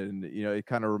fight. And, it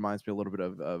kind of reminds me a little bit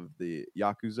of the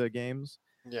Yakuza games.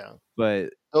 Yeah.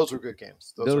 But those were good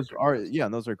games. Those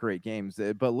are great games.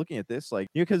 But looking at this, like,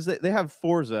 because they have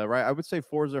Forza, right? I would say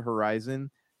Forza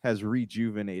Horizon has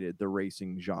rejuvenated the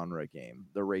racing genre game,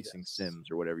 the racing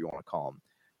sims, or whatever you want to call them.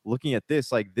 Looking at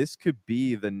this, like, this could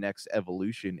be the next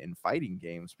evolution in fighting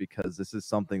games because this is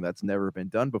something that's never been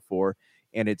done before,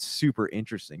 and it's super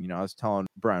interesting. I was telling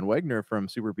Brian Wegner from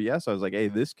Super BS, I was like, hey,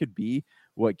 this could be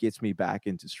what gets me back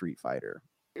into Street Fighter.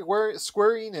 Where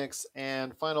Square Enix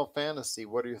and Final Fantasy,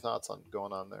 what are your thoughts on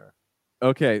going on there?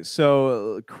 Okay,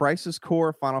 so Crisis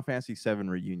Core Final Fantasy VII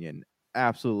Reunion.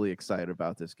 Absolutely excited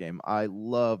about this game. I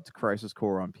loved Crisis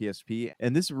Core on PSP,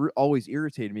 and this always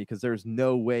irritated me because there's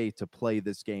no way to play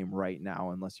this game right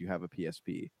now unless you have a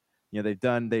PSP.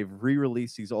 They've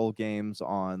re-released these old games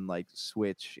on like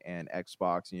Switch and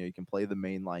Xbox. You can play the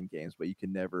mainline games, but you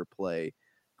can never play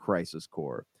Crisis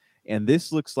Core. And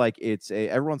this looks like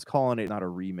everyone's calling it not a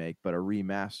remake, but a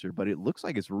remaster, but it looks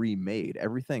like it's remade.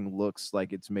 Everything looks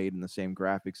like it's made in the same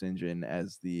graphics engine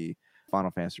as the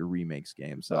Final Fantasy remakes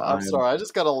game. So I'm sorry, I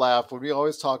just got to laugh when we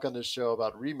always talk on this show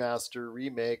about remaster,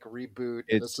 remake, reboot.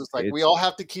 And it's just like we all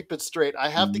have to keep it straight. I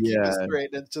have to keep it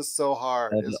straight. And it's just so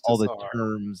hard. It's all the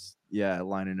terms,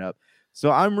 lining up. So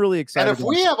I'm really excited. And if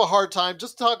we have a hard time,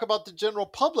 just talk about the general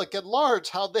public at large,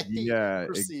 how they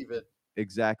perceive it.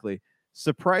 Exactly.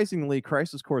 Surprisingly,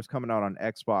 Crisis Core is coming out on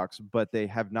Xbox, but they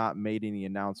have not made any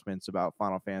announcements about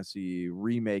Final Fantasy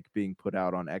Remake being put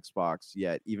out on Xbox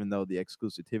yet, even though the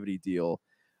exclusivity deal,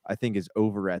 I think, is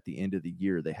over at the end of the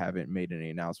year. They haven't made any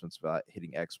announcements about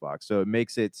hitting Xbox. So it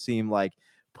makes it seem like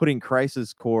putting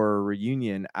Crisis Core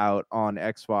Reunion out on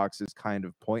Xbox is kind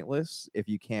of pointless if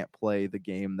you can't play the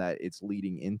game that it's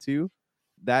leading into.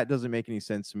 That doesn't make any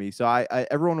sense to me. So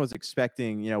everyone was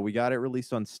expecting, we got it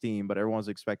released on Steam, but everyone was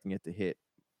expecting it to hit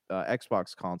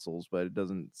Xbox consoles, but it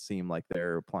doesn't seem like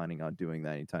they're planning on doing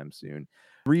that anytime soon.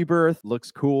 Rebirth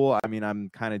looks cool. I mean, I'm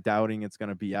kind of doubting it's going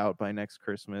to be out by next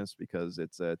Christmas because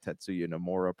it's a Tetsuya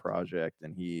Nomura project,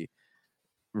 and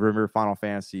remember Final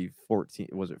Fantasy 14,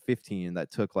 was it 15,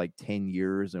 that took like 10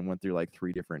 years and went through like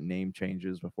 3 different name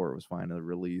changes before it was finally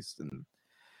released. And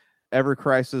Ever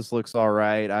Crisis looks all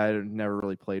right. I never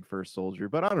really played First Soldier,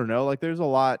 but I don't know. Like, there's a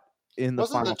lot in the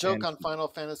Wasn't the joke on Final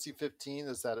Fantasy 15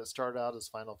 is that it started out as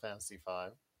Final Fantasy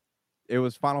 5? It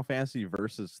was Final Fantasy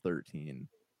versus 13.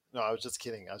 No, I was just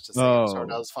kidding. I was just saying it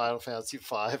started out as Final Fantasy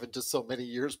 5 and just so many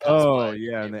years passed by. Oh,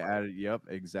 yeah, and they added,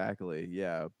 exactly.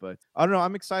 Yeah, but I don't know.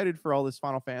 I'm excited for all this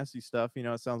Final Fantasy stuff.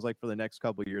 It sounds like for the next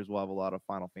couple of years we'll have a lot of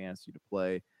Final Fantasy to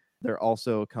play. there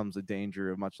also comes a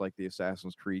danger of, much like the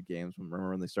Assassin's Creed games.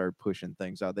 Remember when they started pushing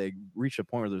things out? They reached a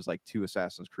point where there's like 2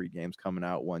 Assassin's Creed games coming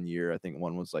out one year. I think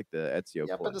one was like the Ezio Yeah,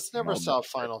 but Collection. it's never stopped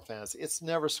Final Fantasy. It's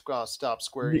never stopped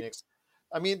Square The- Enix.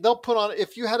 I mean, they'll put on,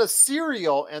 if you had a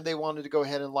cereal and they wanted to go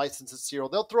ahead and license a cereal,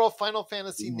 they'll throw a Final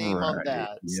Fantasy name on Right.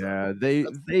 that. So Yeah,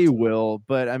 that's they will,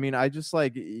 but I mean, I just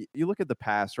like you look at the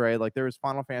past, right? Like there was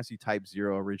Final Fantasy Type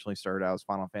 0 originally started out as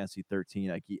Final Fantasy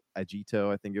 13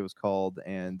 Agito, I think it was called,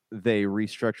 and they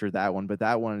restructured that one, but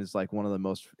that one is like one of the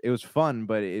most, it was fun,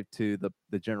 but to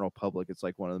the general public, it's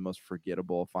like one of the most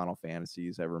forgettable Final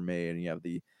Fantasies ever made. And you have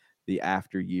the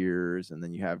after years, and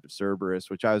then you have Cerberus,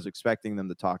 which I was expecting them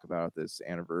to talk about at this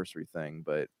anniversary thing,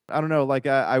 but I don't know. Like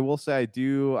I will say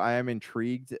I am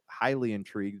intrigued, highly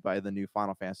intrigued by the new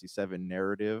Final Fantasy VII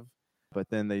narrative. But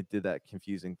then they did that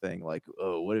confusing thing, like,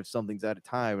 oh, what if something's out of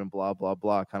time and blah blah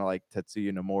blah, kind of like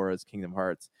Tetsuya Nomura's Kingdom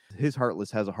Hearts. His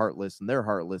Heartless has a Heartless, and they're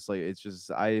Heartless. Like, it's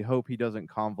just, I hope he doesn't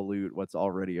convolute what's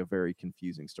already a very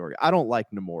confusing story. I don't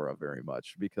like Nomura very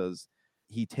much because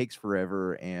he takes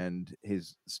forever and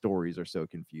his stories are so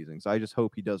confusing. So I just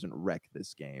hope he doesn't wreck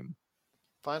this game.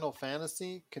 Final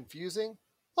Fantasy confusing?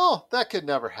 Oh, that could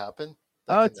never happen.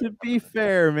 That could To never be happen.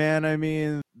 fair, man, I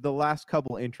mean, the last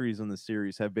couple entries in the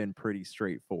series have been pretty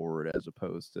straightforward as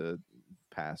opposed to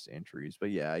past entries.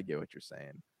 But yeah, I get what you're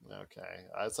saying. Okay.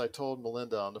 As I told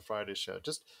Melinda on the Friday show,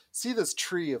 just see this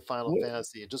tree of Final What,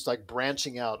 Fantasy just like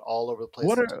branching out all over the place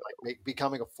what into are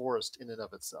becoming a forest in and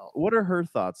of itself. what are her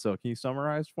thoughts? So can you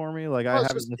summarize for me? Like I Well,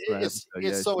 it's haven't just listened to that episode yet.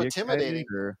 it's Is so she excited intimidating.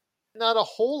 or? Not a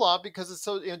whole lot because it's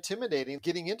so intimidating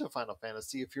getting into Final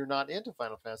Fantasy if you're not into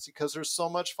Final Fantasy because there's so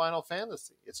much Final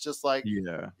Fantasy. It's just like,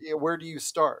 Yeah, where do you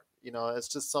start? It's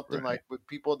just something right. like with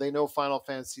people, they know Final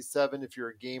Fantasy VII if you're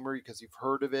a gamer because you've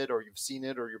heard of it or you've seen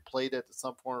it or you played it in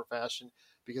some form or fashion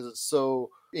because it's so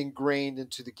ingrained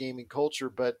into the gaming culture.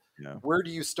 But Yeah. where do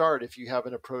you start if you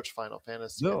haven't approached Final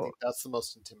Fantasy? I No. think that's the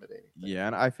most intimidating thing. Yeah,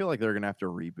 and I feel like they're gonna have to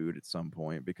reboot at some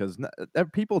point because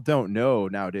people don't know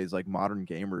nowadays. Like modern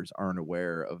gamers aren't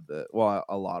aware of well,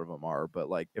 a lot of them are, but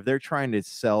like if they're trying to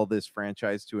sell this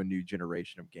franchise to a new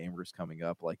generation of gamers coming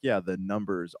up, like yeah, the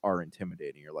numbers are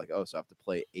intimidating. You're like, oh, so I have to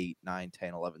play 8, 9,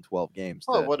 10, 11, 12 games.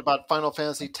 Oh, what about Final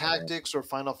Fantasy Tactics or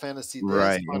Final Fantasy this?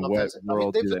 Right? In Final what Fantasy. I mean,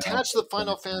 world they've do they attached also the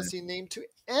Final play it? Fantasy name to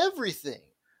everything.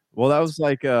 Well, that was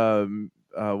like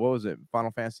what was it?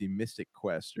 Final Fantasy Mystic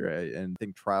Quest, right? And I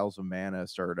think Trials of Mana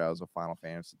started out as a Final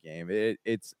Fantasy game.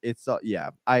 It's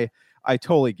yeah, I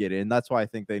totally get it, and that's why I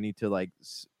think they need to like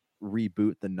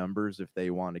reboot the numbers if they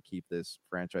want to keep this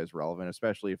franchise relevant,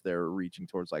 especially if they're reaching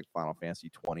towards like Final Fantasy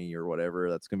 20 or whatever.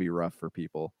 That's gonna be rough for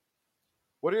people.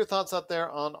 What are your thoughts out there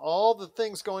on all the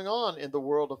things going on in the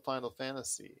world of Final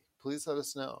Fantasy? Please let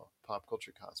us know. Pop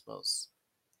Culture Cosmos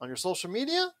on your social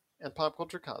media and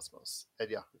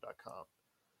popculturecosmos@yahoo.com.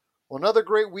 Well, another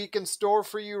great week in store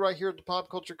for you right here at the Pop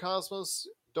Culture Cosmos.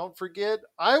 Don't forget,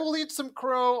 I will eat some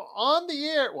crow on the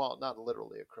air. Well, not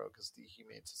literally a crow because the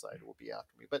Humane Society will be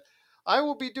after me, but I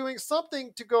will be doing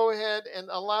something to go ahead and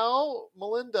allow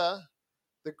Melinda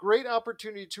the great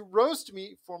opportunity to roast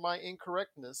me for my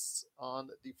incorrectness on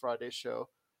the Friday show.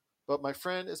 But my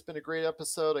friend, it's been a great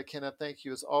episode. I cannot thank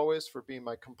you as always for being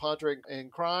my compadre in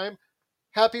crime.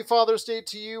 Happy Father's Day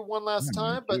to you one last Yeah,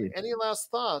 man, time. But geez. any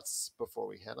last thoughts before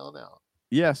we head on out?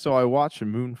 Yeah, so I watched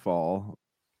Moonfall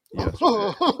yesterday.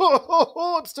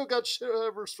 Oh, I've still got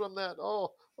shivers from that.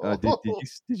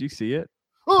 Did you see it?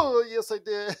 Oh, yes, I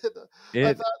did. I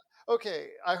It thought, okay,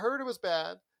 I heard it was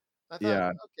bad. I thought,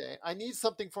 Yeah, okay, I need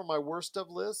something for my worst of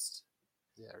list.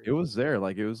 Yeah, it was there.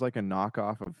 Like it was like a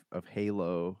knockoff of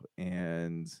Halo,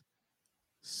 and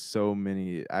so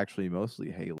many, actually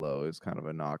mostly Halo is kind of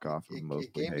a knockoff of it mostly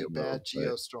gave me Halo. bad But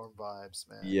Geostorm vibes,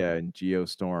 man. yeah, and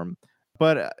Geostorm.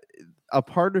 But a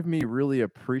part of me really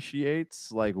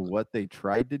appreciates like what they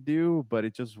tried to do, but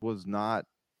it just was not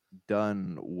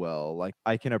done well. Like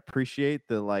I can appreciate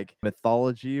the like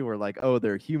mythology or like, oh,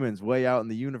 they're humans way out in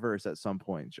the universe at some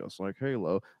point, just like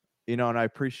Halo. And I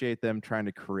appreciate them trying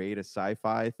to create a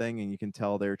sci-fi thing, and you can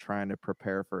tell they're trying to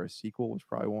prepare for a sequel, which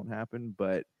probably won't happen.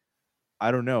 But I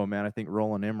don't know, man. I think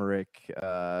Roland Emmerich,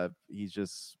 he's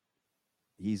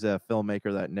a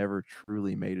filmmaker that never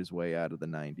truly made his way out of the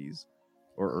 90s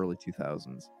or early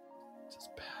 2000s. Just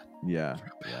bad. Yeah,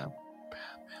 Bad,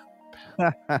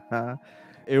 man. yeah.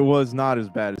 It was not as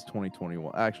bad as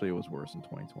 2021. Actually, it was worse in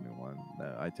 2021.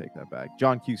 I take that back.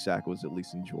 John Cusack was at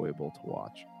least enjoyable to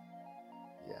watch.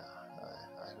 Yeah,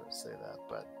 I would say that.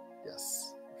 But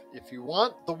yes, if you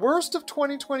want the worst of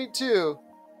 2022,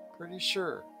 pretty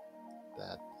sure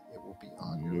that it will be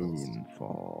on your list.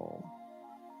 Moonfall.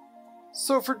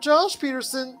 So for Josh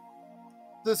Peterson,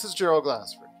 this is Gerald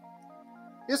Glassford.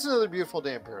 It's another beautiful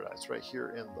day in paradise right here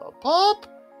in the Pop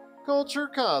Culture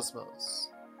Cosmos.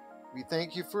 We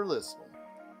thank you for listening.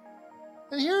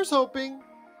 And here's hoping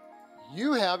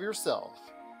you have yourself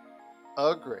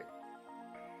a great